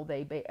rain the whole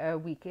day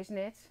week, isn't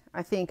it?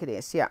 I think it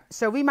is. Yeah.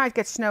 So we might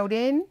get snowed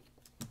in.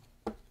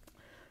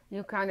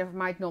 You kind of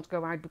might not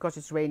go out because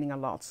it's raining a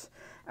lot.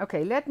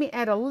 Okay, let me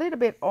add a little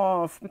bit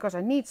of, because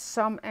I need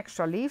some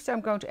extra leaves, so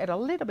I'm going to add a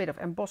little bit of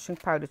embossing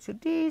powder to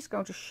these.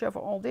 Going to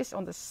shovel all this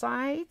on the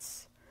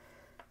sides.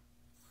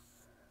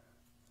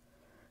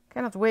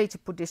 Cannot wait to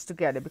put this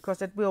together because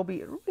that will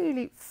be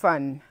really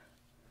fun.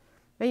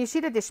 When you see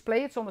the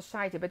display, it's on the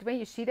side here, but when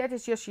you see that,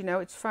 it's just, you know,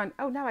 it's fun.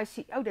 Oh, now I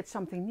see, oh, that's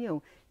something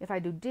new. If I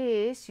do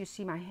this, you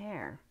see my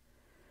hair.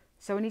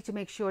 So I need to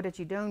make sure that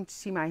you don't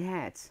see my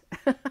head.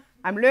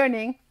 I'm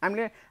learning.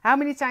 How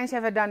many times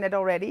have I done that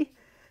already?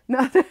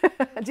 Not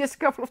just a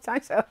couple of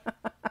times.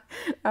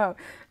 Oh,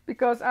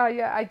 because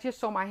yeah, I just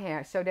saw my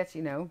hair. So that's,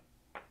 you know,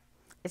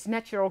 it's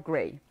natural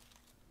gray.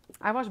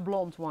 I was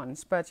blonde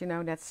once, but you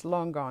know, that's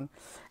long gone.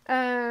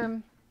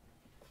 Here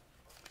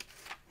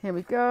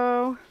we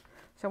go.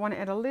 So I want to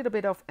add a little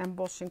bit of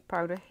embossing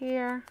powder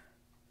here.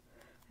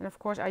 And of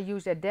course I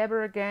use that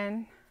dabber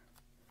again.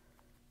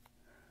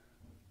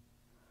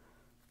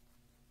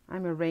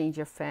 I'm a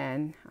Ranger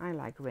fan. I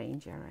like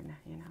Ranger, and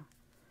you know,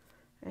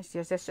 it's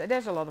just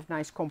there's a lot of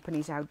nice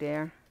companies out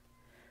there.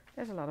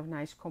 There's a lot of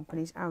nice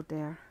companies out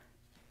there.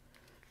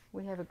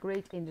 We have a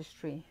great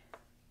industry.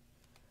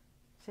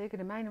 Zeker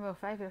de mijne wel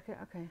 5 jaar.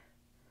 Oké.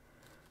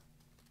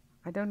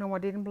 I don't know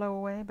what didn't blow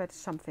away, but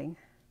something.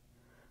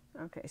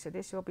 Okay, so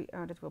this will be,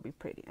 oh, that will be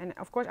pretty. And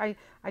of course, I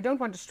don't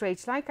want a straight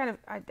slide, kind of,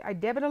 I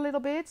dab it a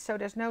little bit, so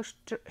there's no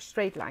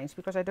straight lines,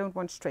 because I don't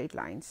want straight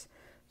lines.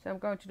 So I'm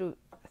going to do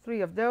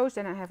 3 of those,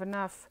 then I have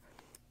enough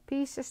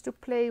pieces to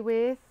play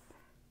with.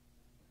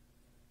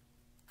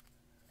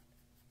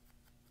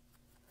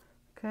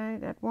 Okay,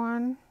 that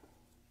one.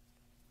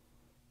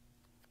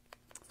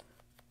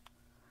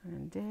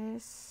 And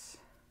this.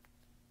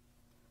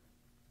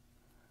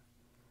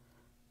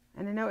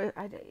 And I know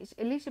is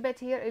Elizabeth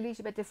here?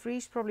 Elizabeth de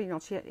Vries, probably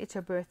not. It's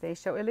her birthday.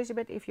 So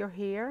Elizabeth, if you're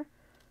here,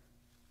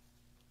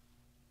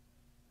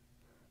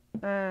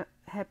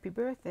 happy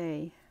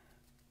birthday.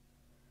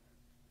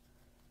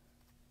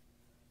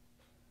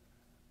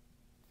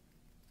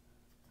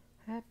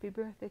 Happy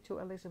birthday to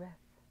Elizabeth.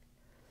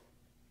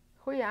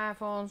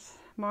 Goedenavond,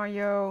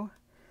 Mario.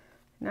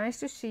 Nice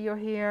to see you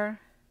here.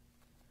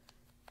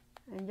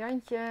 And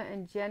Jantje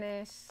and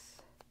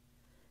Janice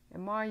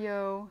and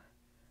Mario.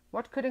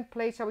 What cutting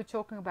plates are we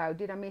talking about?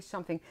 Did I miss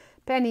something?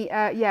 Penny,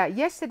 yeah,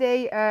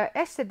 yesterday,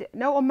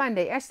 on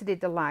Monday, Esther did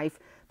the live.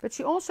 But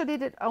she also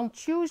did it on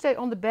Tuesday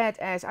on the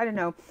Badass, I don't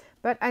know.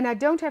 And I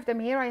don't have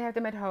them here, I have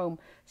them at home.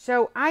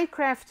 So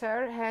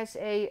iCrafter has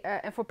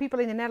and for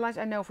people in the Netherlands,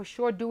 I know for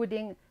sure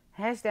Doeding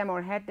has them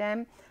or had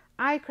them.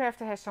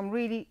 iCrafter has some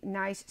really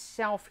nice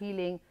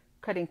self-healing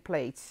cutting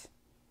plates.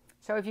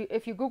 So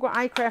if you Google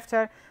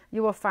iCrafter,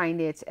 you will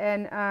find it.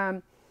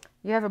 And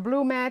you have a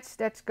blue mat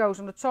that goes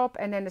on the top,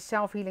 and then the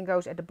self-healing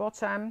goes at the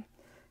bottom.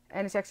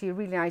 And it's actually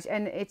really nice.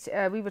 And it's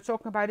we were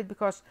talking about it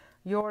because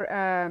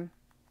it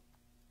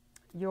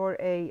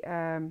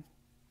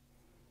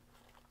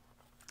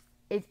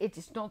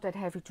is not that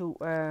heavy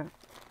to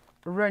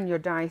run your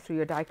die through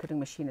your die cutting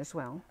machine as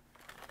well.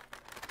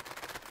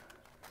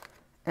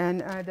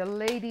 And the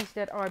ladies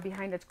that are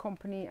behind that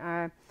company,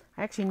 I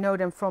actually know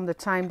them from the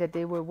time that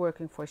they were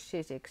working for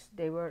Sizzix.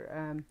 They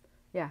were,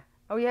 yeah.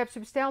 Oh, you have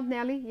some besteld,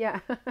 Nelly? Yeah.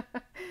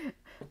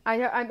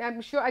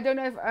 I'm sure, I don't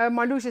know if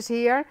Marloes is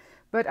here,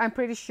 but I'm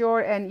pretty sure,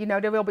 and you know,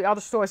 there will be other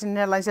stores in the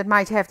Netherlands that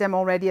might have them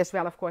already as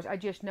well, of course. I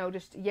just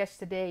noticed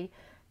yesterday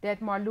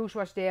that Marloes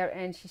was there,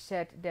 and she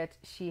said that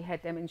she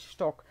had them in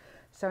stock.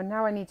 So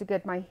now I need to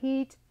get my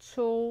heat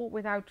tool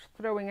without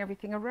throwing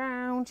everything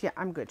around. Yeah,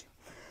 I'm good.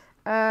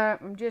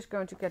 I'm just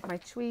going to get my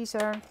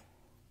tweezer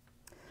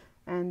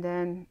and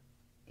then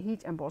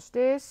heat emboss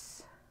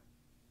this.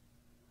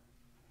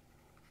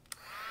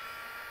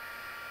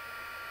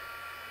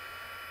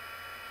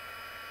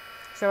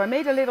 So I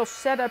made a little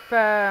setup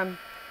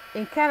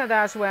in Canada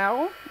as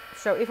well.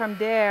 So if I'm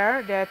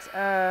there,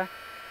 that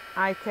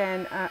I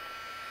can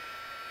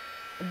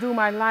do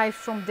my lives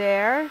from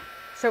there.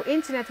 So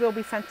internet will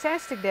be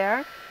fantastic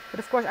there, but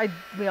of course I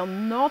will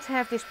not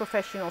have this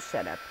professional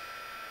setup.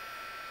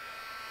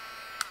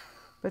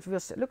 But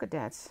we'll see. Look at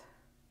that.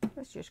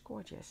 That's just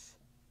gorgeous.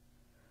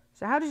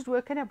 So how does it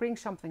work? Can I bring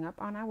something up?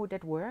 Anna, would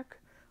that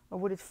work? Or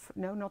would it,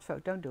 no, not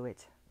vote, don't do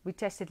it. We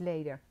test it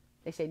later.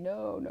 They say,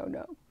 no, no,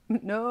 no.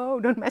 No,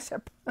 don't mess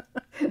up.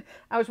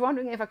 I was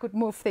wondering if I could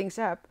move things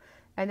up.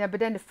 And but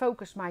then the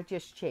focus might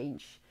just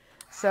change.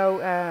 So,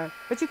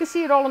 but you can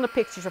see it all on the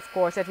pictures, of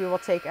course, that we will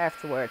take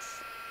afterwards.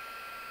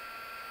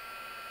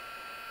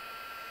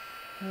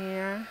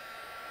 Here.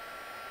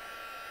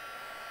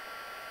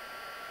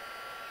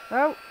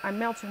 Oh, I'm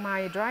melting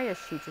my dryer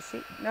sheet, you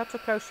see? Not so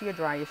close to your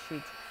dryer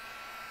sheet.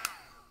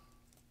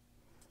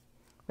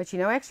 But you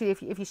know, actually,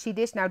 if you see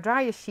this now,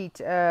 dryer sheet,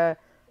 I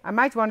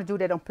might want to do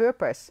that on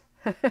purpose.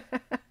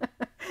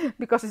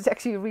 Because it's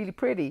actually really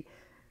pretty.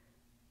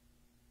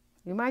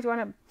 You might want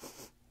to...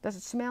 Does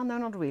it smell? No,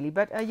 not really.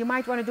 But you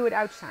might want to do it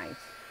outside.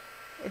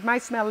 It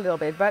might smell a little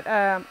bit. But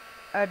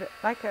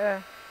like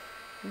a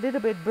little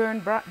bit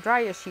burned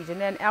dryer sheet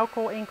and then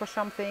alcohol ink or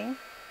something.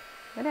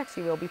 That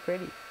actually will be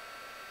pretty.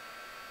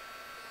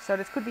 So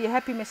that could be a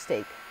happy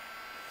mistake.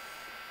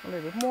 A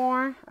little bit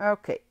more.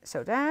 Okay,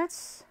 so that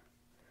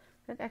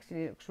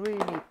actually looks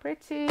really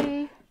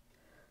pretty.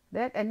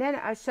 That, and then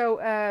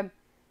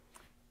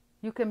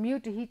you can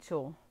mute the heat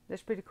tool.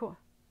 That's pretty cool.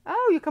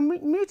 Oh, you can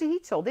mute the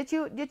heat tool. Did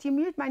you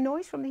mute my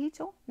noise from the heat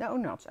tool? No,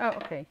 not. Oh,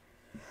 okay.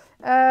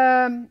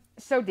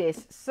 So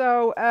this.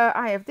 So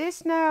I have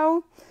this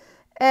now.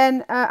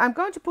 And I'm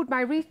going to put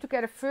my wreath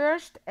together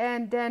first,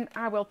 and then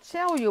I will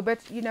tell you,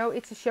 but you know,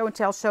 it's a show and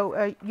tell,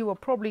 so you will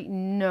probably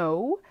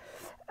know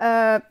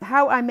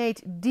how I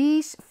made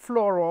these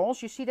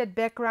florals. You see that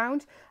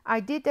background?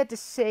 I did that the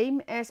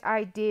same as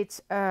I did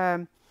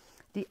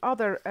the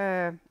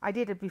other, I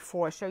did it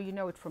before, so you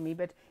know it from me,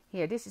 but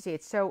here, this is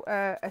it. So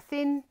a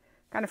thin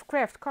kind of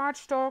craft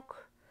cardstock.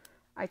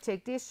 I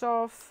take this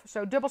off.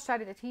 So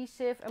double-sided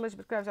adhesive,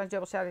 Elizabeth Craft Designs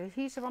double-sided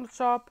adhesive on the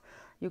top.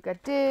 You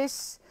get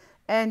this.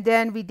 And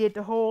then we did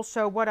the whole,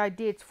 so what I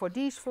did for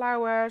these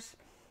flowers,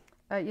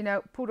 you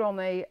know, put on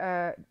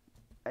a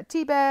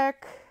tea bag.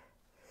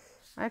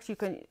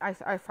 Actually,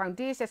 I found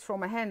this, that's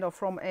from a handle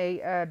from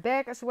a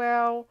bag as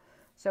well.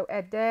 So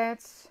add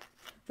that,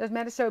 doesn't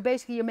matter. So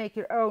basically you make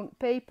your own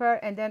paper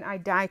and then I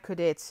die cut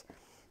it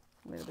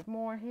A little bit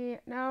more here.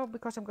 No,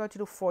 because I'm going to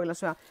do foil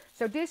as well.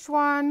 So this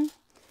one, I'm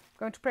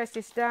going to press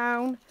this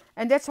down.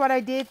 And that's what I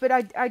did. But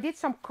I did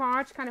some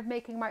cards, kind of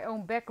making my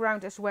own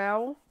background as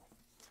well.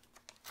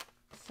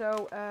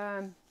 So,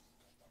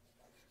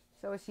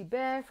 so I see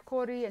Bev,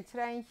 Corrie and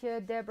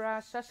Treintje,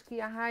 Deborah,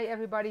 Saskia. Hi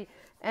everybody.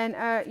 And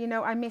you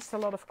know, I missed a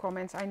lot of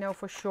comments, I know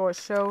for sure.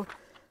 So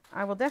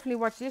I will definitely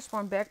watch this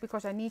one back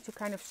because I need to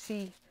kind of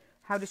see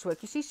how this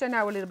works. You see, so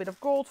now a little bit of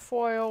gold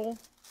foil.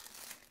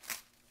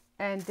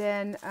 And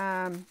then,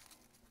 and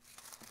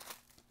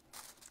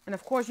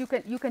of course you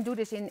can do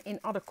this in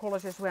other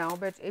colors as well.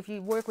 But if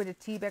you work with a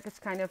tea bag, it's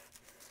kind of,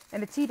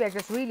 and the tea bag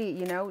is really,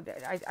 you know,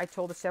 I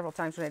told it several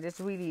times already.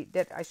 It's really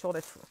that I saw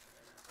that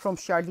from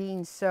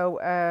Charlene. So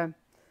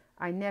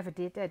I never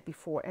did that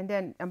before. And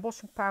then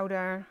embossing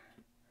powder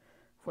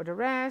for the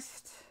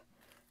rest,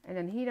 and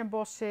then heat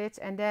emboss it,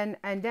 and then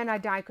I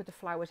die cut the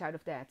flowers out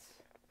of that.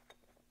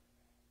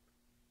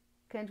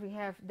 Can't we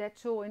have that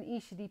tool in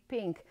ECD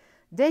pink?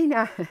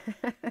 Dana,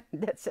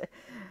 that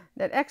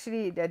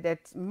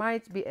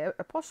might be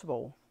a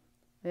possible.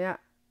 Yeah,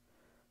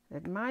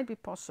 that might be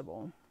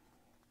possible.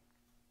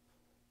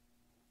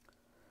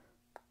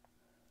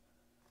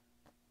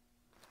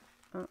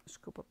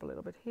 Scoop up a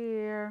little bit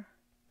here.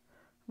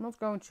 I'm not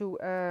going to,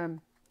 oh,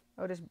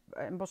 there's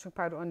embossing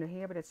powder under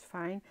here, but that's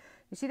fine.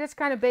 You see, that's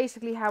kind of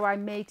basically how I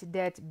made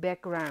that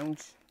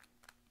background.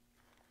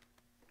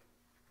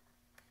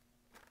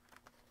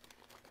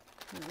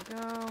 There we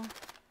go.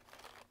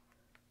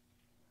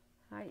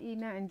 Hi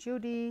Ina and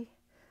Judy.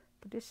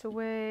 Put this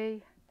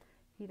away.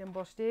 Heat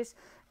emboss this,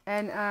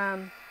 and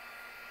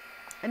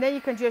then you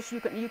can just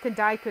you can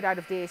die cut out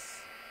of this.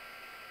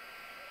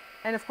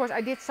 And of course I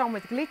did some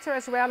with glitter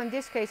as well. In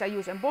this case I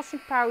use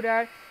embossing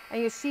powder,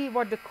 and you see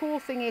what the cool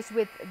thing is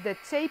with the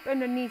tape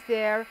underneath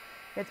there.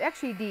 That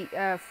actually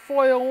the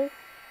foil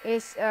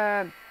is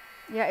yeah,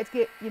 it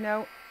get, you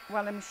know.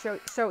 Well, let me show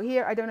you. So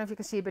here, I don't know if you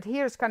can see, but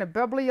here it's kind of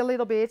bubbly a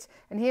little bit,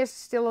 and here's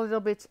still a little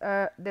bit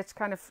that's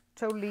kind of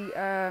totally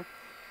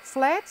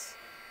flat.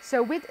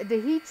 So with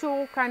the heat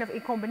tool, kind of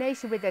in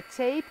combination with that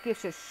tape,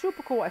 gives a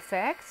super cool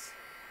effect.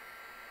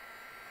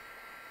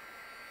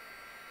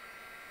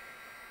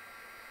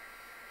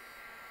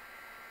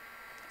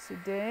 See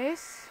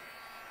this?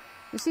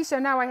 You see, so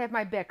now I have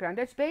my background.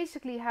 That's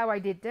basically how I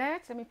did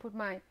that. Let me put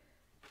my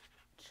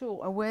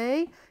tool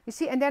away. You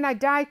see, and then I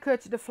die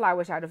cut the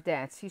flowers out of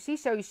that. You see,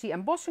 so you see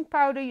embossing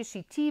powder, you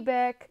see tea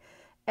bag,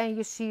 and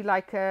you see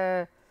like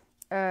the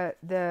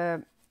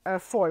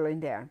foil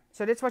in there.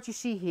 So that's what you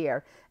see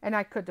here. And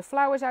I cut the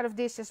flowers out of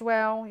this as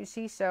well. You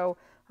see, so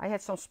I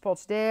had some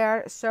spots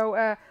there.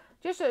 So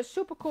just a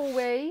super cool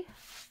way.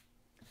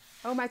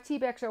 Oh, my tea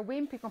bags are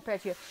wimpy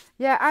compared to you.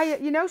 Yeah,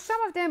 you know,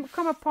 some of them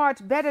come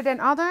apart better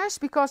than others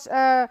because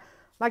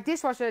like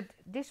this was,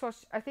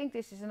 I think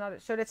this is another,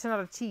 so that's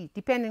another tea,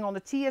 depending on the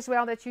tea as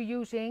well that you're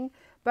using.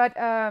 But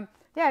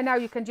yeah, now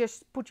you can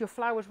just put your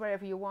flowers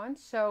wherever you want.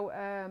 So,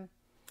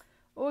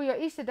 oh, your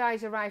Easter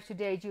dies arrived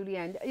today,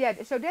 Julianne.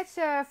 Yeah, so that's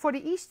for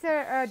the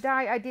Easter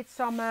die. I did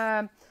some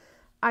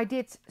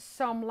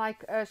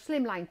like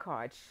slimline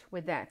cards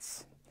with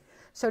that.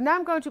 So now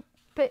I'm going to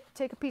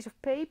take a piece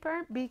of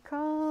paper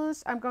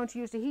because I'm going to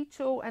use the heat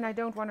tool and I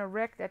don't want to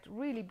wreck that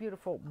really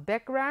beautiful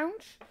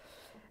background.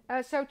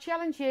 So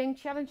challenging.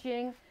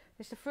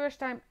 It's the first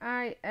time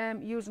I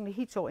am using the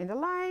heat tool in the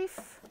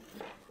life.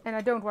 And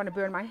I don't want to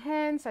burn my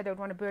hands. I don't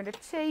want to burn the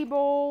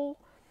table.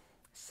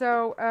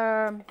 So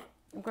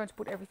I'm going to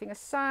put everything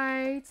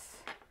aside.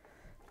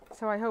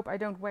 So I hope I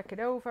don't whack it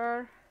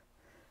over.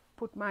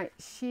 Put my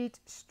sheet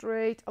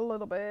straight a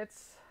little bit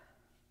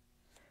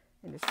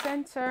in the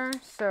center.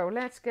 So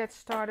let's get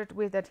started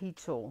with that heat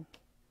tool.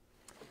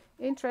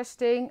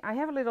 Interesting. I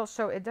have a little,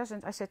 so it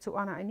doesn't, I said to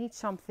Anna, I need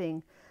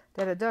something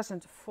that it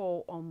doesn't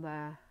fall on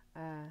the,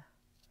 I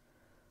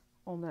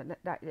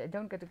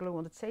don't get the glue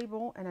on the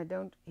table, and I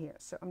don't here.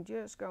 So I'm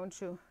just going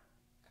to,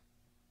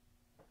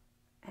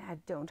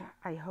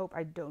 I hope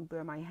I don't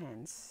burn my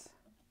hands.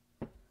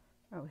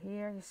 Oh,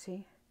 here you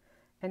see.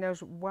 And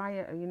those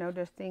wire, you know,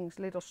 those things,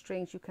 little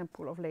strings you can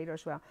pull off later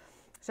as well.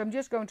 So I'm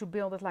just going to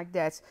build it like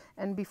that.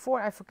 And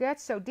before I forget,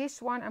 so this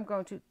one I'm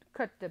going to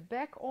cut the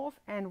back off.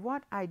 And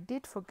what I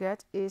did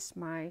forget is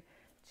my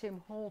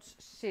Tim Holtz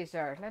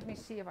scissor. Let me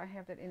see if I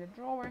have that in a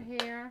drawer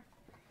here.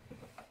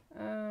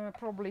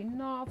 Probably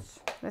not.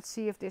 Let's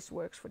see if this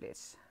works for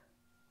this.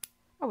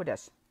 Oh, it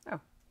does. Oh,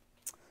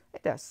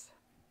 it does.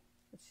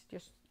 It's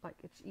just like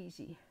it's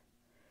easy.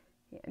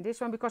 Yeah, and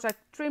this one, because I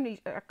trimmed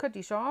these, I cut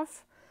these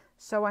off,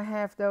 so I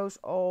have those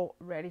all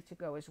ready to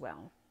go as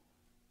well.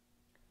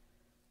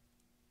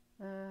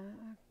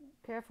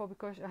 Careful,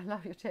 because I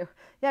love your table.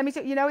 Yeah, me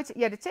too. You know, it's,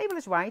 yeah, the table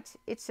is white.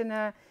 It's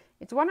an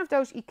it's one of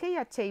those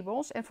IKEA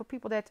tables, and for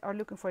people that are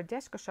looking for a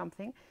desk or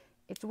something,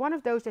 it's one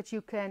of those that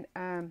you can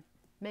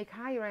make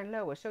higher and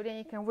lower. So then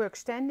you can work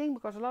standing,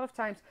 because a lot of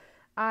times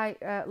I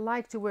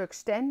like to work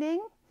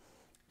standing,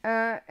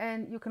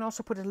 and you can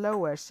also put it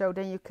lower. So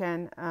then you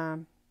can,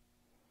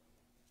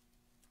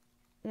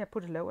 yeah,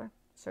 put it lower,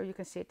 so you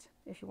can sit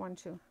if you want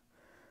to.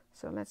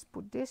 So let's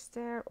put this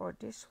there, or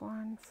this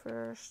one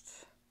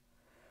first.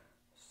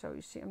 So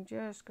you see, I'm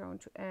just going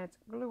to add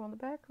glue on the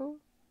back. Ooh.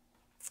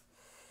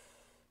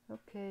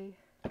 Okay.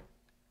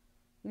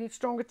 You need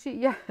stronger tea,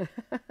 yeah.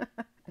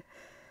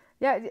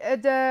 Yeah,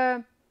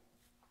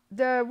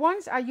 the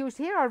ones I used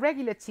here are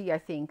regular tea, I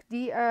think.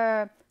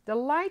 The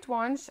light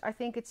ones, I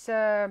think it's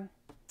how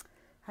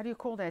do you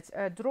call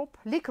that? Drop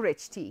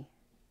licorice tea,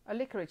 a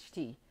licorice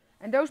tea,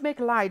 and those make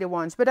lighter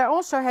ones. But I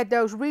also had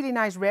those really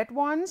nice red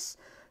ones.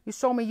 You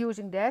saw me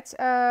using that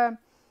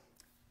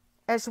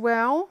as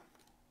well.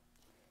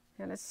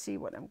 Yeah, let's see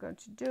what I'm going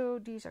to do.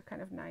 These are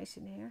kind of nice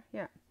in here,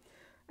 yeah.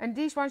 And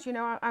these ones, you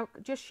know, I'll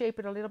just shape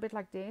it a little bit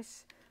like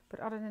this. But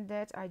other than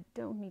that, I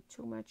don't need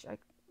too much. I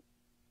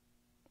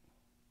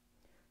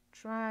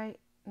try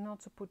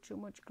not to put too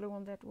much glue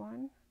on that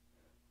one.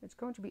 It's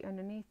going to be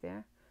underneath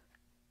there.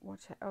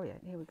 Oh yeah,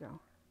 here we go.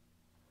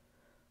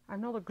 I'm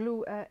not a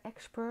glue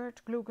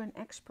glue gun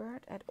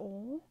expert at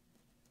all.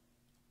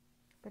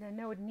 But I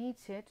know it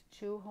needs it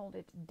to hold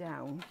it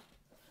down.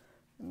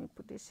 Let me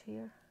put this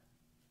here.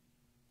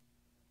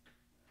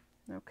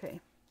 Okay.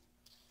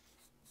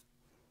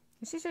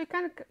 You see, so you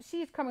kind of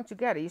see it coming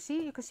together. You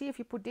see, you can see if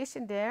you put this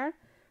in there,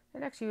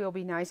 it actually will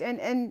be nice.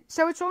 And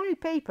so it's only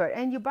paper,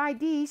 and you buy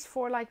these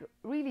for like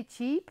really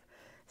cheap.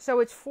 So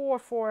it's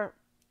for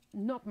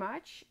not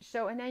much.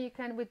 So, and then you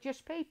can, with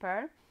just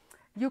paper,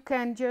 you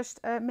can just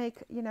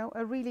make, you know,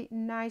 a really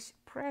nice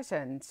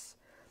present.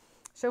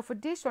 So for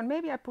this one,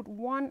 maybe I put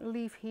one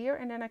leaf here,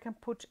 and then I can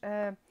put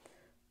a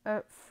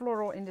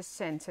floral in the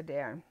center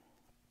there.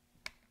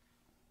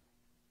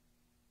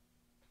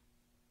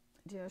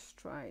 Just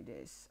try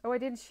this. Oh, I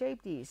didn't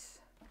shape these.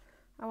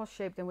 I will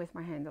shape them with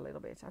my hand a little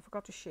bit. I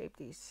forgot to shape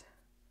these.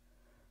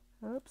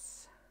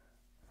 Oops.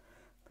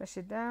 Press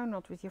it down,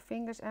 not with your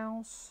fingers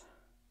else.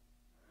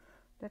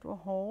 That will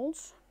hold.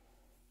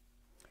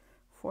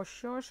 For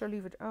sure, so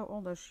leave it, oh,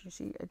 all those, you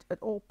see, it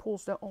all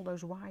pulls down all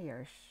those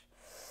wires.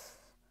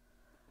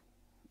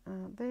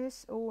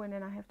 This, oh, and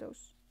then I have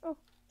those, oh,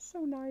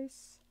 so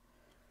nice.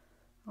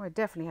 Oh, I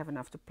definitely have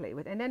enough to play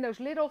with. And then those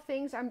little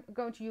things I'm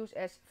going to use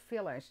as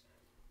fillers.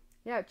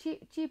 Yeah,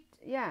 cheap tea,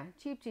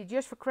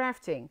 just for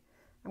crafting.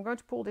 I'm going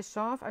to pull this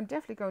off. I'm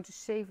definitely going to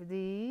save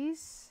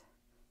these.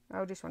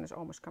 Oh, this one is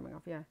almost coming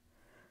off, yeah.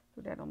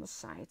 Do that on the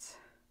side.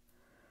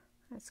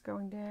 That's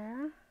going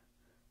there.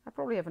 I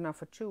probably have enough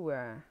for two.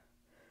 And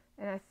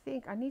I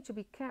think I need to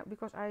be careful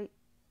because I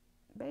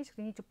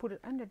basically need to put it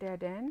under there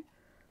then.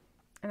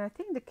 And I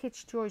think the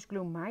Kids' Choice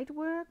glue might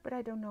work, but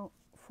I don't know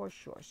for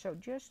sure. So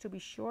just to be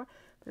sure.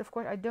 But of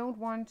course I don't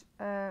want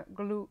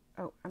glue.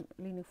 Oh, I'm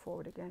leaning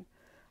forward again.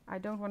 I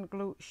don't want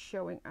glue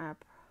showing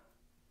up.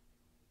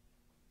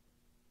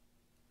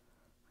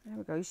 There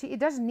we go. You see,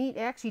 it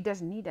actually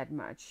doesn't need that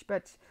much,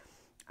 but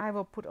I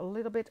will put a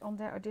little bit on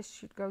there, or this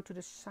should go to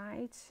the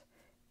side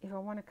if I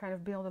want to kind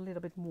of build a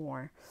little bit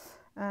more.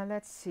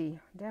 Let's see.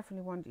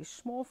 Definitely want these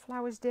small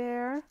flowers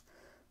there.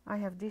 I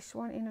have this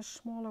one in a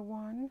smaller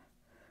one.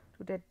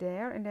 Do that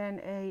there, and then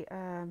a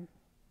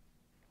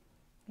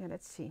yeah,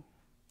 let's see.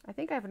 I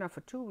think I have enough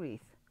for two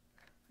wreaths.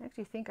 I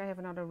actually think I have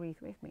another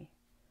wreath with me,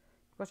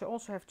 because I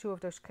also have two of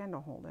those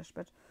candle holders,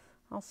 but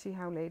I'll see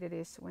how late it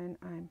is when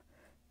I'm,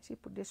 see,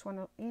 put this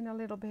one in a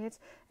little bit.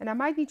 And I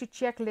might need to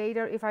check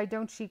later if I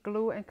don't see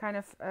glue and kind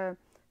of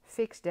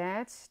fix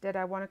that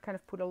I want to kind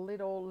of put a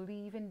little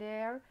leaf in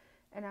there.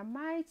 And I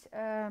might,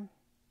 yeah,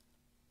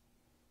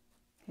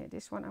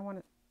 this one I want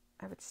to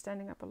have it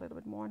standing up a little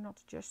bit more,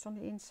 not just on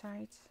the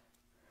inside.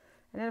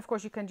 And then of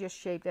course you can just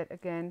shape that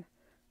again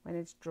when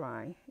it's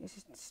dry. Is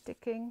it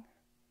sticking?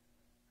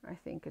 I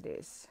think it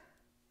is.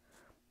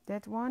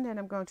 That one. Then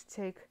I'm going to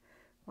take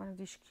one of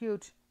these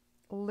cute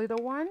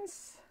little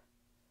ones.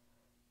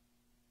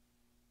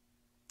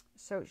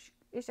 So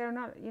is there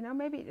not, you know,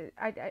 maybe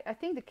I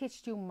think the Kids'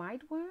 Choice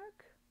might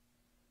work,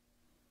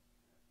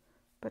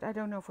 but I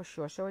don't know for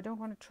sure, so I don't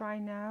want to try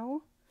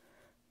now.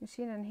 You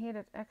see, and here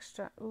that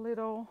extra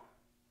little,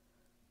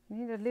 you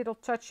need a little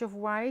touch of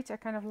white. I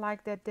kind of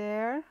like that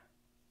there.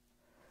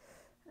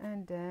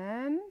 And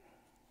then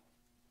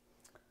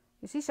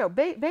you see, so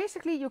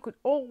basically you could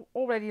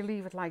already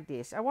leave it like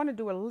this. I want to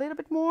do a little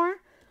bit more,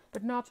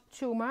 but not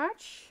too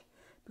much,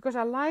 because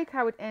I like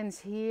how it ends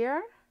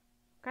here.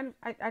 Kind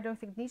of, I don't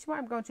think it needs more.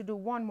 I'm going to do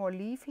one more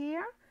leaf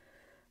here,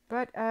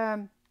 but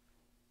I'm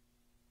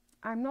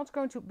not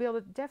going to build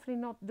it,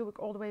 definitely not do it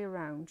all the way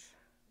around.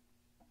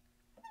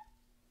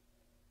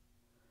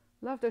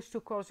 Love those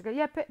two colors again.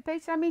 Yeah,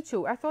 Petra, me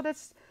too. I thought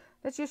that's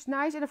just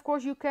nice. And of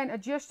course you can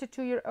adjust it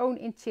to your own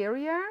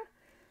interior.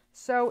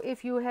 So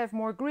if you have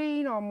more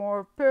green or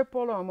more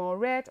purple or more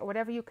red or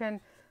whatever, you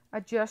can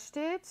adjust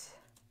it.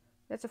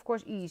 That's of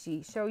course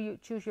easy. So you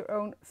choose your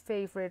own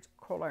favorite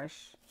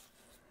colors.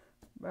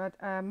 But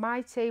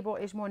my table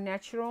is more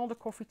natural. The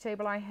coffee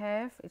table I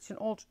have, it's an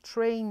old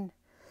train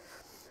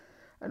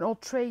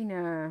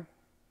thingy.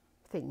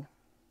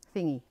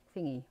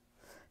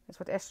 That's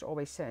what Esther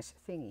always says,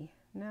 thingy.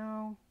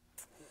 No,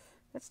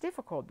 that's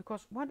difficult,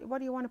 because what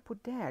do you want to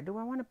put there? Do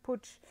I want to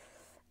put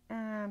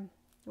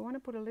I want to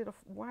put a little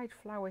white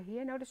flower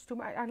here. No, that's too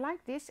much. I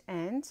like this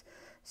end.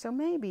 So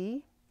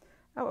maybe,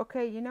 oh,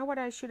 okay, you know what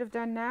I should have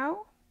done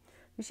now?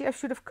 You see, I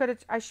should have cut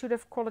it, I should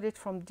have colored it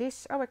from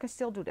this. Oh, I can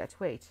still do that.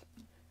 Wait,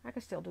 I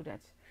can still do that.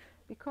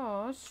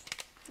 Because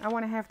I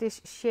want to have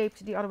this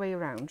shaped the other way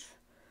around.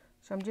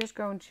 So I'm just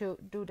going to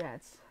do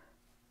that.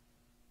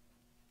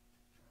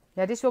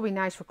 Yeah, this will be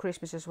nice for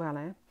Christmas as well,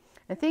 eh?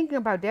 And thinking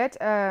about that,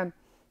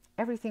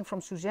 everything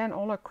from Suzanne,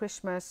 all her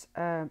Christmas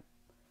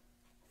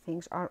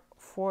things are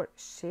for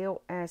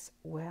sale as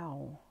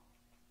well.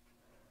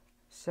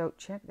 So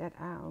check that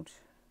out.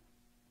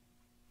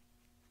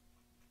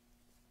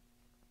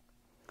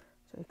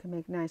 So you can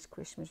make nice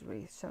Christmas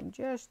wreaths. So I'm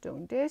just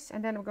doing this,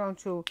 and then I'm going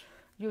to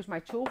use my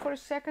tool for a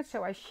second.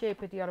 So I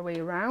shape it the other way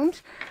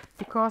around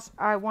because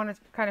I want it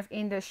kind of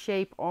in the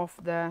shape of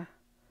the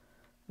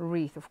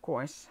wreath, of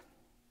course.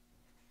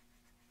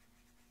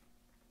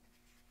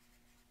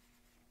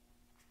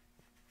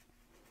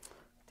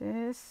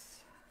 This.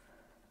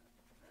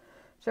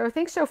 So I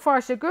think so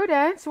far so good,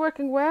 eh? It's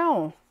working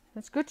well.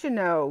 That's good to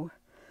know.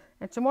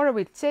 And tomorrow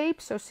with tape,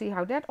 so see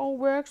how that all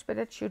works. But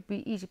that should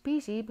be easy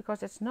peasy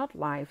because it's not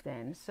live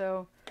then.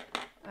 So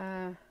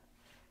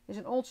there's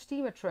an old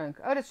steamer trunk.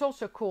 Oh, that's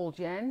also cool,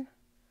 Jen.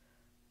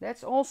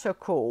 That's also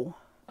cool.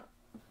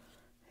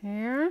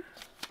 Here.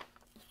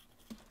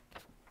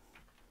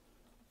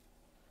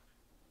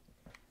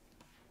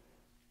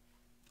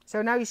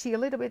 So now you see a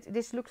little bit,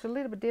 this looks a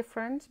little bit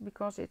different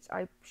because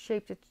I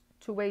shaped it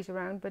 2 ways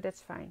around, but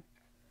that's fine.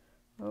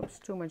 Oops,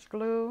 too much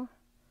glue.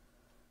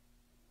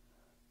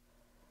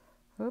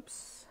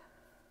 Oops.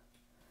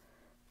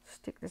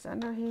 Stick this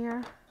under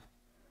here.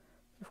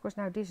 Of course,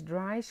 now this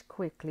dries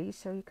quickly,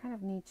 so you kind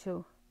of need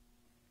to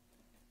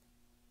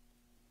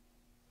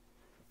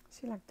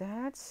see like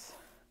that.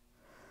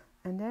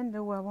 And then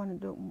do I want to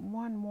do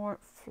one more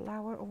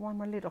flower or one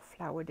more little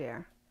flower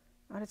there?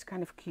 Oh, that's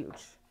kind of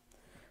cute.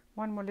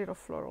 One more little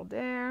floral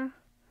there.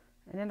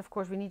 And then, of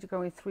course, we need to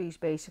go in threes,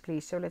 basically.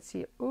 So let's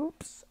see.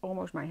 Oops,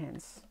 almost my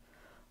hands.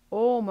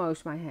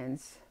 Almost my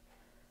hands.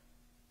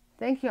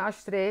 Thank you,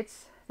 Astrid.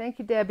 Thank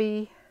you,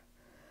 Debbie.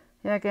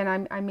 Yeah,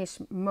 again, I miss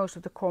most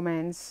of the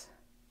comments.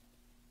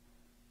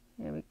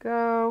 Here we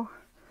go.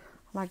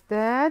 Like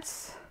that.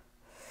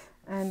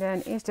 And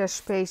then is there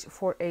space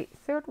for a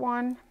third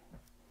one?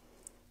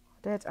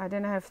 That I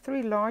then have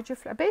 3 larger.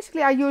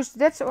 Basically, I used,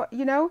 that's,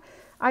 you know,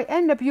 I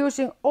end up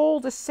using all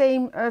the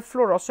same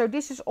floral. So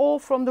this is all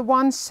from the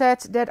one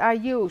set that I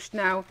used.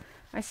 Now,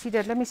 I see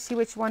that. Let me see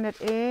which one it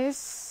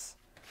is.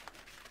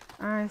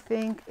 I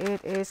think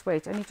it is,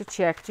 wait, I need to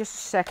check, just a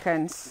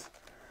second.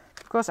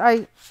 Because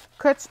I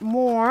cut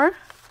more,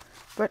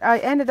 but I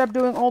ended up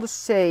doing all the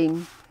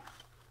same.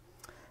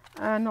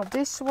 Not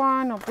this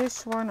one, not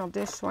this one, not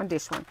this one,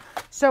 this one.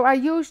 So I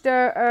used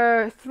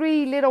the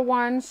 3 little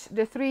ones,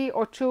 the 3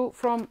 or 2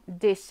 from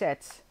this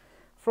set.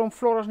 From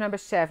Florals number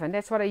 7.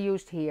 That's what I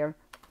used here.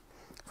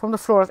 From the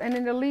Florals. And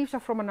then the leaves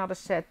are from another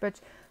set. But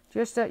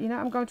just, you know,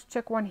 I'm going to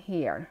check one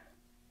here.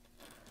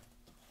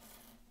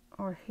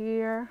 Or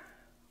here.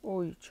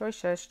 Oh,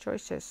 choices,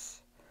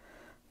 choices.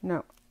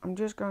 No, I'm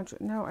just going to...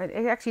 No, it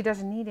actually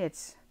doesn't need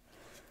it.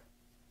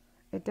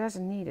 It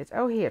doesn't need it.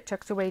 Oh, here,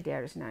 tucked away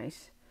there is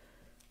nice.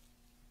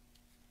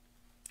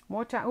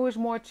 More time. Always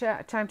more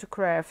time to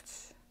craft.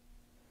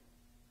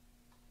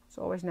 It's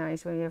always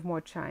nice when you have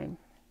more time.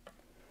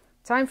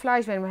 Time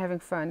flies when we're having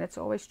fun. That's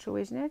always true,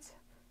 isn't it?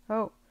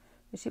 Oh,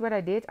 you see what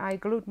I did? I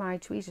glued my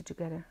tweezer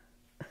together.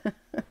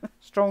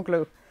 Strong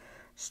glue.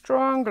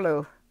 Strong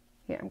glue.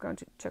 Here, I'm going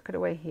to tuck it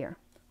away here.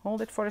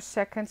 Hold it for a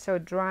second so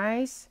it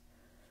dries.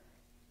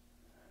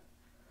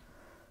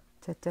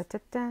 Ta -ta -ta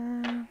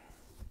 -ta.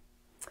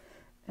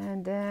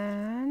 And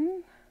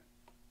then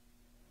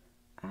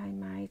I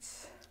might...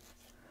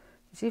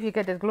 See if you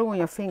get that glue on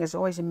your fingers,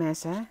 always a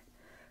mess, eh?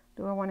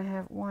 Do I want to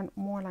have one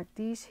more like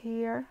these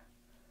here?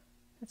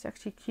 That's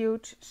actually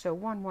cute. So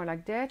one more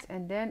like that.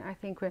 And then I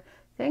think we're...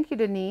 Thank you,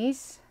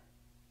 Denise.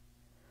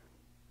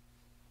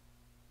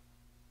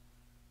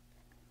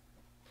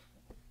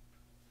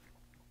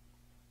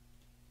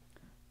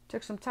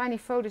 Took some tiny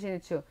photos in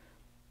it too.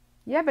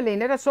 Yeah,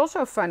 Belinda, that's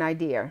also a fun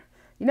idea.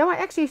 You know, I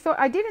actually thought...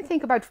 I didn't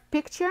think about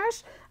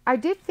pictures. I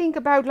did think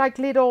about like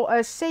little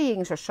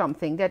sayings or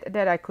something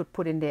that I could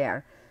put in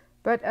there.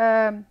 But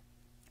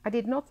I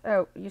did not...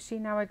 Oh, you see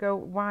now I go...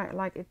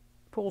 like it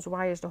pulls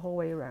wires the whole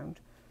way around.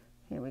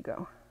 Here we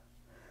go.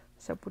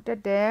 So put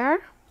that there.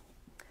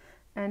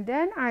 And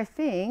then I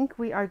think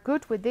we are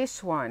good with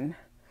this one.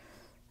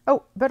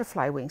 Oh,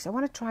 butterfly wings. I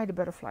want to try the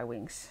butterfly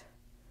wings.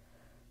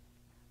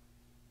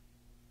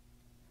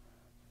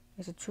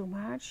 Is it too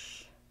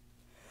much?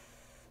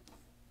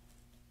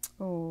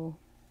 Oh.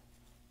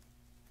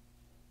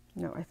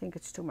 No, I think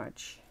it's too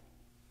much.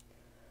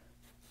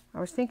 I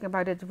was thinking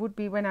about it would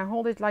be when I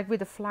hold it like with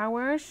the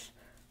flowers.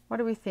 What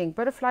do we think?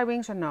 Butterfly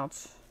wings or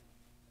not?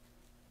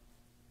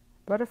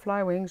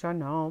 Butterfly wings or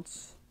not?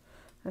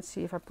 Let's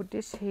see if I put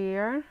this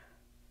here.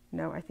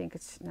 No, I think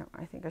it's... No,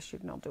 I think I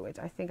should not do it.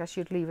 I think I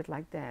should leave it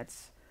like that.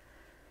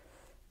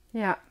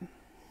 Yeah.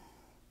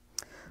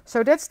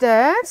 So that's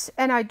that.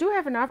 And I do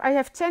have enough. I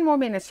have 10 more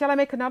minutes. Shall I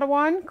make another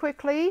one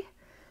quickly?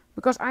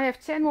 Because I have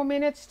 10 more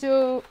minutes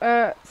to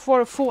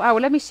for a full hour.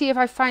 Let me see if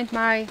I find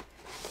my...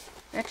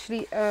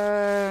 Actually,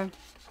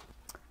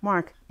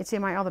 Mark, it's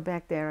in my other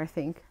bag there, I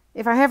think.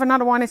 If I have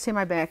another one, it's in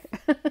my bag.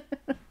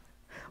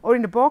 Or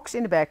in the box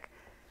in the back.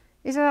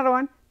 Is there another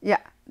one? Yeah,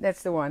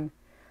 that's the one.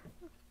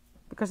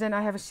 Because then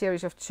I have a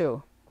series of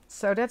 2.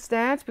 So that's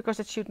that, because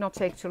it should not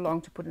take too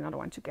long to put another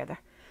one together.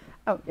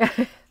 Oh, yeah,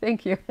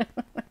 thank you.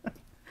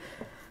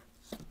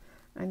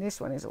 And this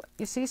one is,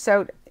 you see,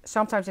 so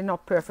sometimes they're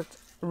not perfect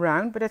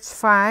round, but that's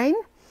fine.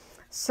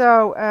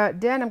 So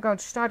then I'm going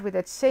to start with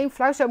that same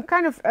flower. So I'm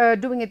kind of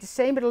doing it the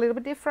same, but a little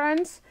bit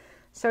different.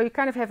 So you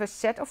kind of have a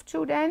set of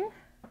 2 then.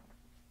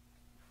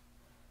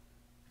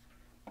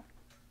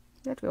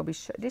 That will be,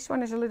 this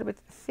one is a little bit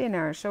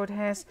thinner, so it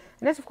has,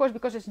 and that's of course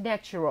because it's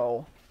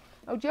natural.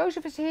 Oh,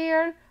 Joseph is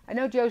here. I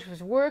know Joseph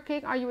is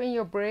working. Are you in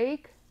your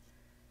break?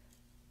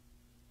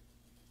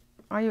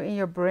 Are you in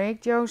your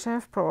break,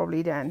 Joseph?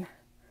 Probably then.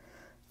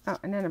 Oh,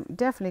 and then I'm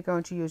definitely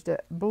going to use the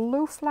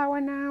blue flower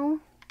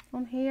now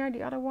on here,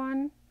 the other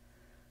one.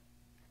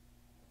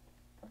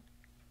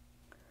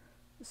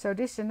 So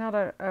this is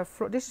another,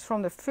 this is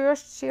from the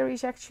first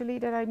series actually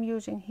that I'm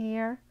using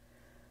here.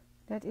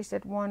 That is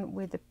that one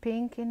with the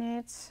pink in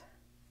it.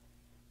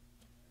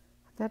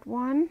 That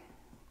one.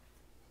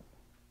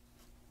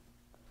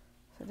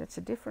 So that's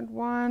a different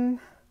one.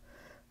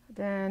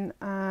 Then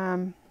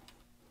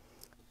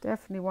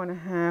definitely want to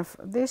have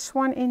this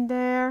one in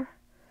there.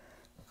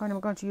 And I'm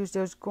going to use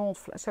those gold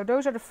flowers. So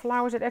those are the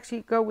flowers that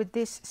actually go with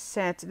this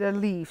set, the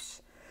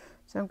leaves.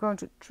 So I'm going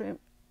to trim,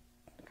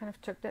 kind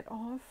of tuck that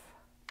off.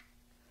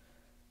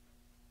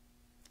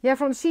 Yeah,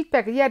 from the seed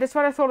packet. Yeah, that's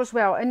what I thought as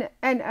well.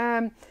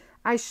 And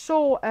I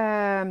saw,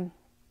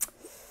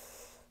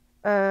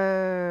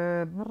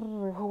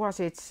 who was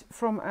it?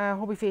 From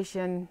Hobby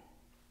Vision.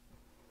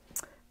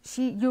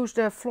 She used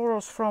the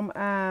florals from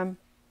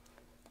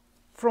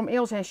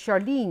Ilse and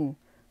Charlene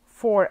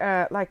for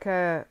like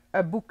a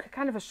book,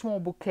 kind of a small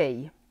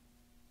bouquet.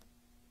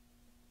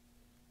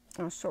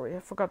 Oh, sorry, I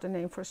forgot the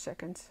name for a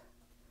second.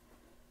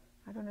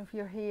 I don't know if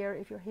you're here.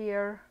 If you're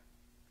here,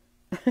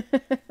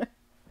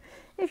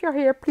 if you're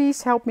here,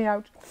 please help me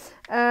out.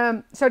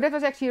 So that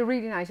was actually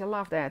really nice. I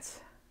love that.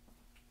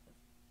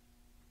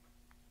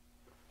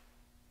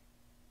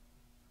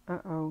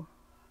 Uh-oh,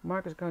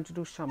 Mark is going to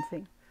do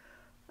something.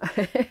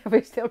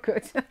 We're still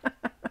good.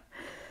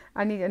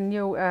 I need a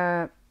new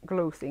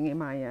glue thing in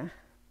my...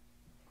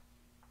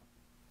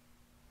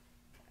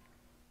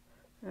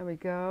 There we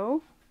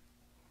go.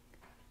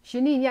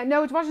 Janine, yeah,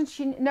 no, it wasn't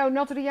Janine, no,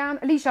 not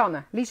Rihanna,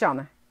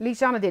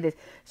 Lisanne did it.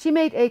 She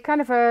made a kind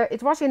of a,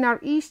 it was in our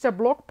Easter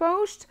blog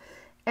post,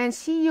 and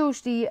she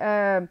used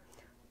the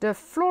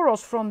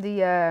florals from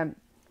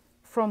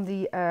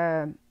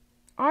the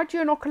art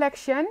journal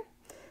collection,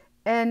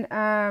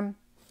 and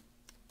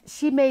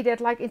she made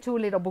it like into a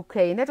little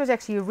bouquet, and that was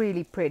actually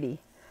really pretty.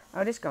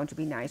 Oh, this is going to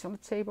be nice on the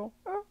table.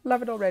 Oh,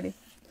 love it already.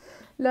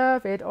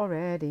 Love it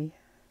already.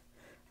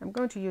 I'm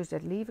going to use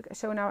that leaf.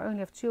 So now I only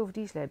have 2 of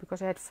these left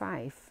because I had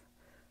 5.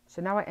 So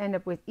now I end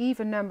up with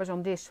even numbers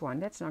on this one.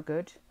 That's not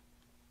good.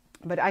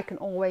 But I can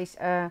always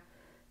add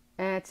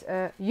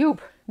Joep.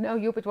 No,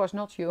 Joep, it was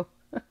not you.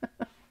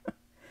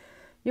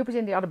 Joep is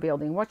in the other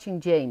building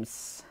watching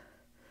James.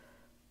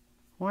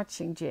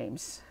 Watching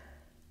James.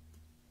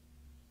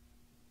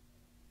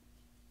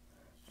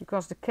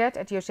 Because the cat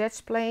at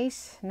Josette's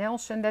place,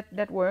 Nelson,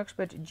 that works.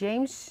 But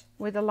James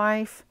with a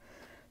life...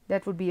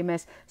 that would be a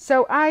mess.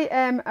 So I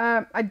am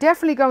I'm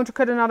definitely going to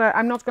cut another,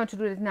 I'm not going to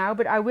do it now,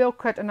 but I will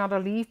cut another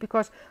leaf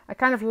because I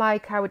kind of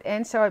like how it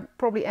ends. So I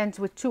probably end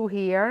with 2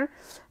 here.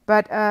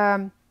 But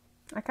I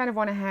kind of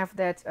want to have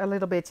that a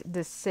little bit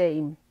the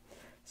same.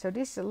 So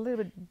this is a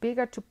little bit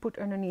bigger to put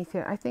underneath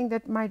here. I think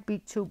that might be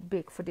too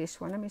big for this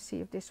one. Let me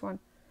see if this one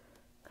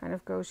kind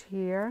of goes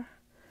here.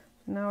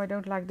 No, I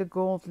don't like the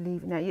gold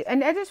leaf. Now,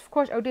 and that is, of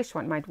course, oh, this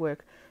one might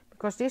work.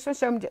 Because this one,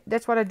 so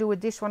that's what I do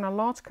with this one a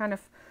lot, kind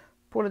of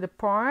pull it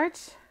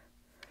apart.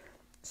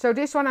 So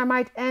this one I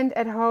might end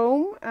at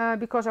home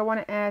because I want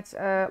to add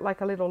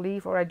like a little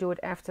leaf, or I do it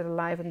after the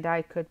live and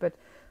die cut, but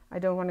I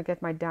don't want to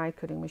get my die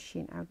cutting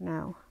machine out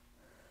now.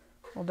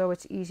 Although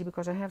it's easy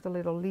because I have the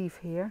little leaf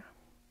here.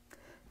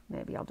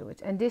 Maybe I'll do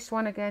it. And this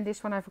one again,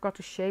 this one I forgot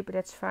to shape, but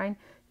that's fine.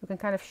 You can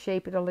kind of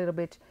shape it a little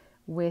bit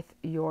with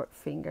your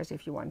fingers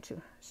if you want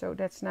to. So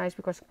that's nice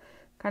because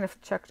kind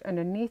of tucked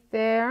underneath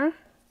there.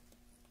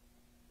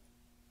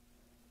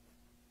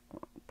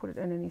 Put it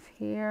underneath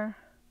here.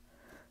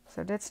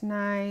 So that's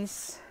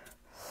nice.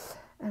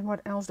 And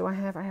what else do I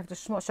have? I have the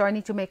small, so I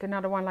need to make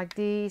another one like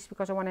these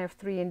because I want to have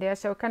 3 in there.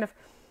 So kind of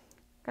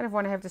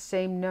want to have the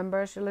same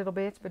numbers a little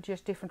bit, but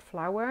just different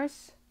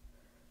flowers.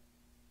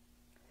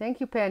 Thank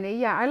you, Penny.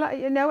 Yeah, I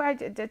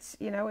like, that's,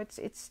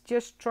 it's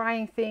just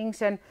trying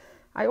things, and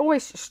I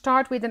always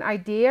start with an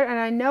idea, and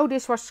I know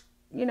this was,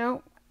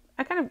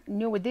 I kind of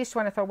knew with this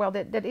one, I thought, well,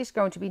 that is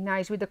going to be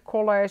nice with the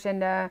colors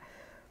and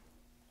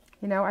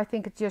You know, I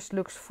think it just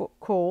looks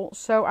cool.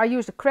 So I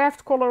used a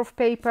craft color of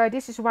paper.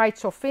 This is white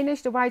soft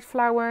finish, the white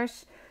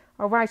flowers,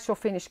 or white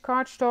soft finish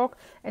cardstock.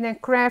 And then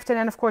craft, and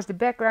then of course the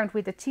background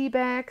with the tea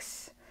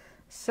bags.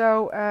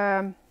 So,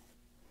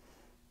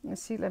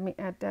 let's see, let me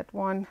add that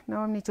one. No,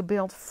 I need to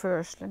build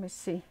first. Let me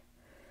see.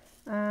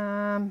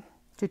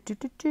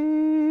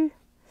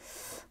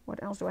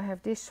 What else do I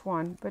have? This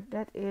one, but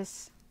that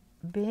is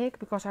big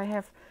because I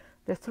have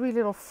the 3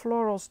 little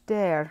florals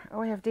there.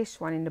 Oh, I have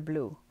this one in the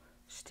blue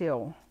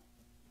still.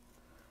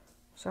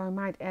 So I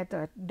might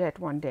add that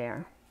one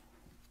there.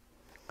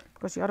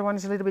 Because the other one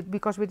is a little bit,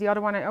 because with the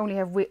other one I only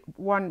have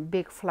one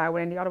big flower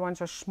and the other ones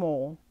are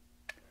small.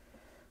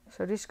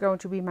 So this is going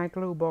to be my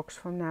glue box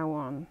from now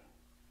on.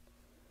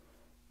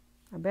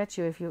 I bet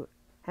you if you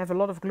have a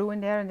lot of glue in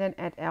there and then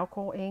add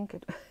alcohol ink,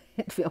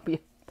 it will be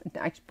a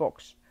nice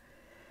box.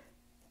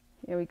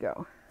 Here we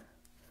go.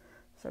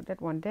 So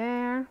that one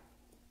there.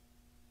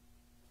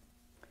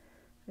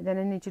 And then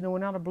I need to do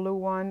another blue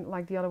one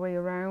like the other way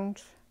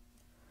around.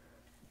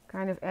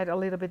 Kind of add a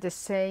little bit the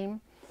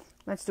same.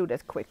 Let's do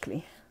that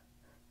quickly.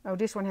 Oh,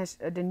 this one has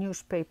the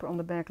newspaper on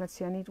the back. Let's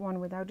see, I need one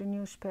without the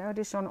newspaper. Oh,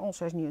 this one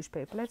also has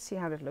newspaper. Let's see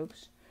how that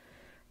looks.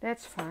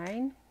 That's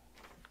fine.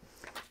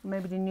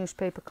 Maybe the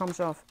newspaper comes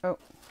off. Oh,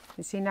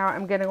 you see, now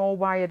I'm getting all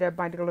wired up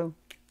by the glue.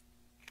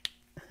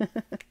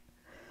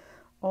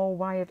 All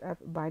wired up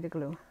by the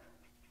glue.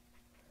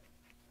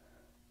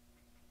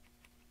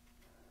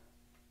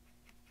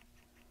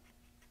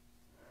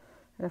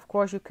 And of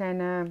course you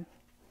can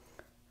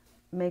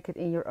make it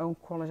in your own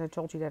colors. I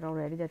told you that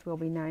already. That will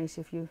be nice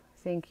if you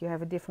think you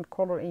have a different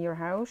color in your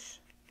house.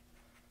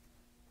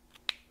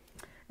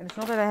 And it's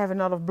not that I have a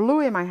lot of blue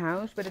in my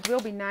house, but it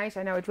will be nice.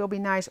 I know it will be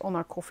nice on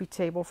our coffee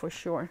table for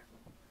sure.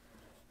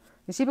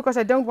 You see, because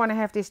I don't want to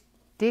have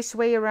this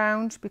way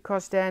around,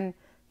 because then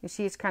you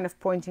see it's kind of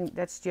pointing.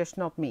 That's just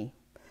not me.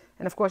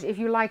 And of course, if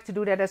you like to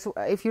do that,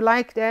 if you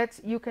like that,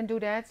 you can do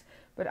that.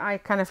 But I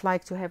kind of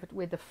like to have it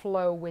with the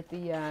flow, with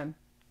the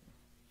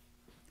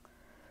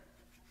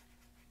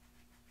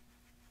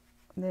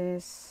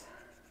this.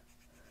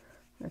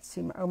 Let's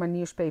see. Oh, my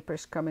newspaper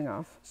is coming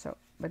off. So,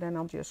 but then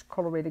I'll just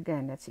color it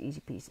again. That's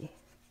easy peasy.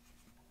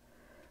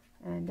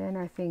 And then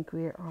I think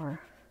we are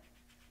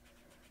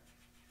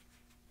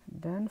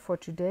done for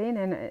today. And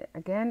then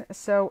again,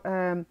 so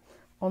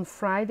on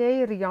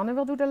Friday, Rianne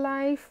will do the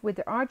live with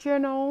the art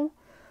journal.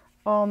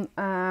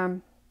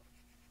 And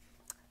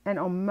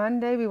on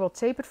Monday we will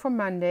tape it for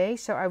Monday.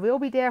 So I will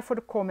be there for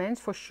the comments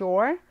for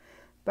sure.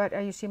 But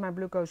you see my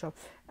blue goes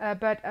off.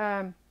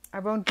 I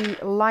won't be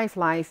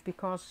live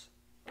because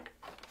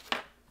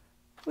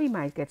we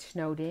might get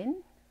snowed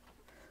in.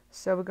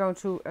 So we're going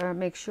to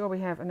make sure we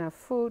have enough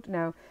food.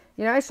 Now,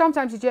 you know,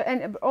 sometimes it just,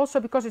 and also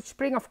because it's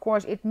spring, of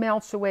course, it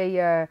melts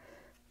away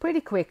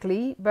pretty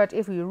quickly. But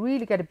if we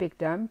really get a big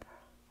dump,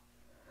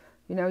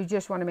 you know, you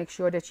just want to make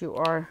sure that you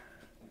are,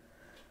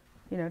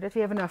 you know, that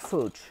we have enough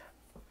food.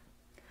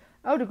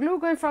 Oh, the glue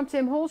gun from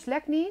Tim Holtz,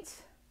 leg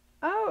needs.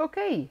 Oh,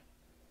 okay.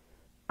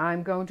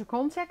 I'm going to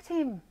contact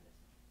him.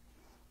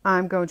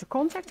 Thank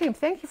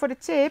you for the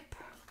tip.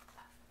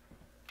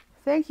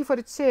 Thank you for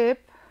the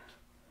tip.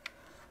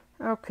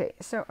 Okay,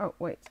 so, oh,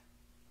 wait.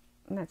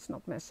 Let's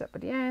not mess up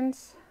at the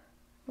ends.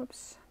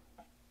 Whoops.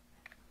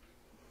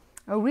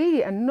 Oh,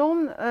 really?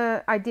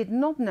 I did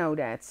not know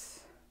that.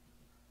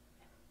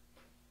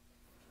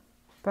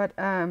 But,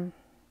 I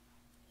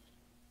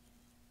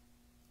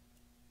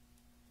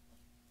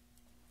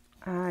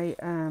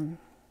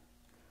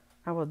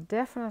will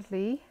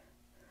definitely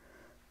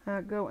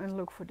go and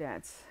look for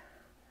that.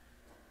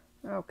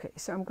 Okay,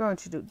 so I'm going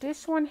to do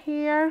this one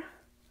here.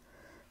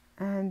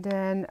 And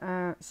then,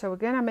 so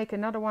again, I make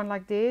another one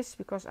like this,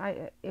 because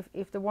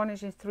if the one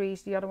is in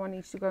threes, the other one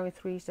needs to go in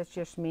threes. That's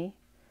just me.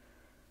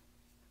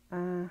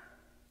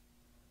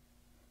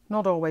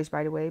 Not always,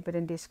 by the way, but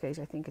in this case,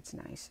 I think it's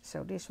nice.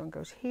 So this one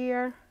goes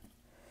here.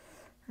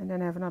 And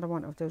then I have another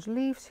one of those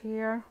leaves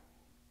here.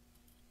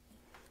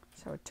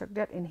 So I took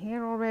that in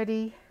here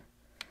already.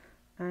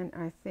 And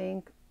I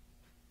think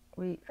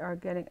we are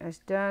getting as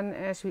done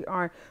as we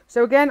are.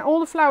 So again,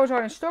 all the flowers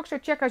are in stock, so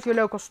check out your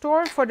local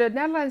store. For the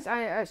Netherlands,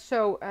 I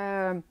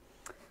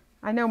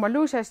know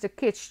Marloes has the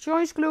Kids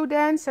Choice glue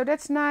then, so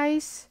that's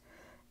nice.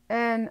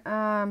 And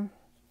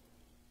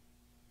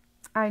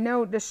I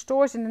know the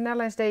stores in the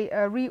Netherlands, they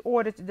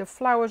reordered the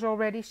flowers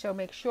already, so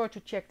make sure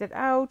to check that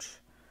out.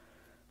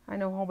 I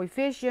know Hobby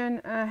Vision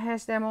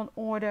has them on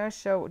order,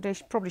 so they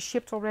probably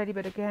shipped already,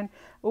 but again,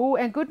 oh,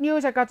 and good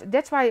news,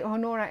 that's why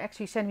Honora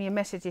actually sent me a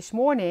message this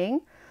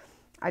morning.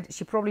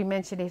 She probably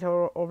mentioned it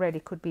already,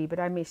 could be, but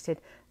I missed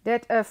it.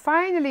 That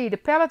finally the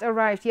pallet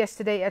arrived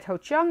yesterday at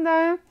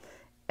Hochanda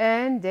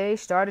and they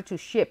started to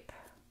ship.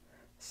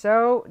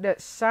 So the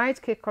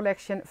Sidekick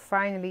collection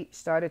finally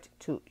started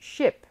to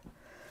ship.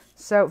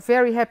 So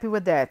very happy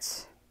with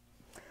that.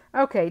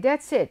 Okay,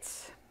 that's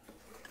it.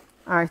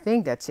 I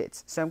think that's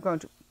it. So I'm going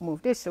to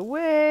move this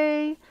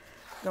away.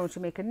 I'm going to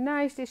make a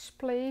nice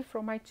display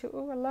from my two.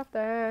 Oh, I love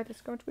that.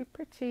 It's going to be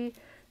pretty.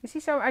 You see,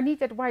 so I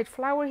need that white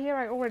flower here.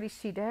 I already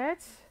see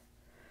that.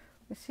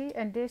 You see,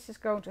 and this is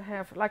going to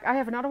have, like, I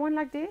have another one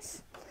like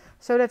this.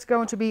 So that's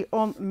going to be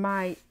on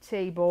my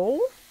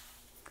table.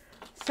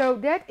 So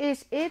that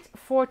is it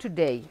for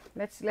today.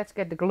 Let's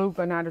get the glue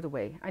gun out of the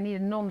way. I need a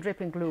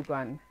non-dripping glue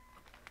gun.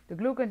 The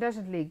glue gun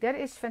doesn't leak. That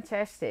is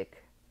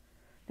fantastic.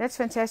 That's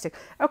fantastic.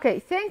 Okay,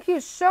 thank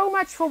you so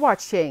much for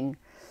watching.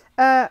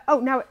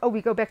 Now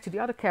we go back to the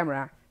other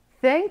camera.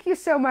 Thank you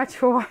so much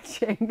for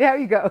watching. There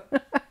you go.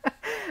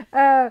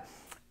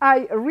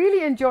 I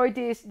really enjoyed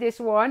this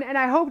one, and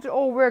I hope it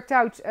all worked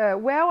out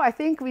well. I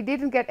think we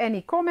didn't get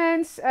any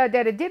comments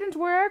that it didn't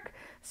work.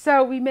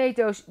 So we made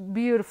those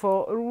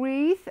beautiful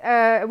wreath.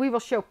 We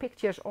will show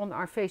pictures on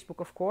our Facebook,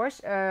 of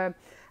course, a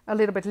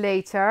little bit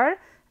later.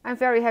 I'm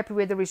very happy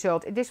with the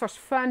result. This was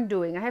fun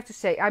doing. I have to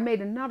say, I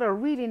made another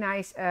really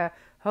nice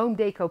home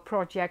deco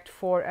project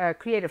for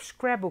Creative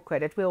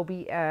Scrapbooker that will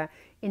be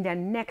in their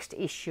next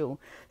issue.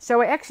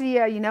 So I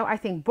actually, I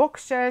think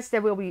boxes.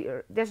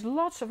 There's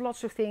lots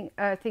of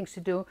things to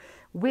do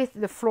with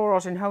the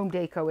florals and home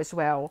deco as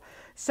well.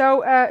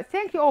 So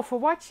thank you all for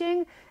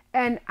watching,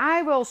 and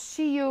I will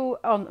see you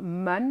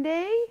on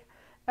Monday.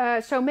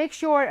 So make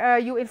sure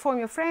you inform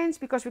your friends,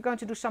 because we're going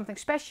to do something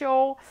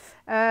special,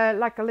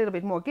 like a little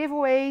bit more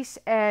giveaways,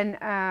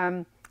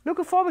 and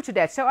looking forward to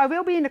that. So I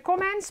will be in the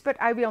comments, but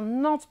I will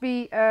not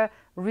be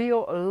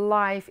real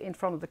live in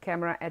front of the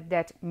camera at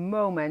that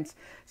moment.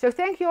 So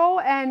thank you all,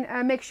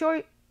 and make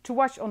sure to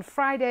watch on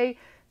Friday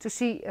to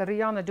see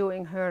Rianne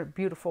doing her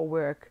beautiful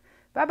work.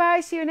 Bye bye,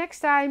 see you next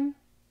time.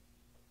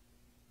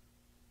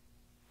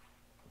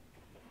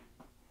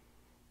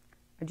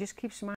 I just keep smiling.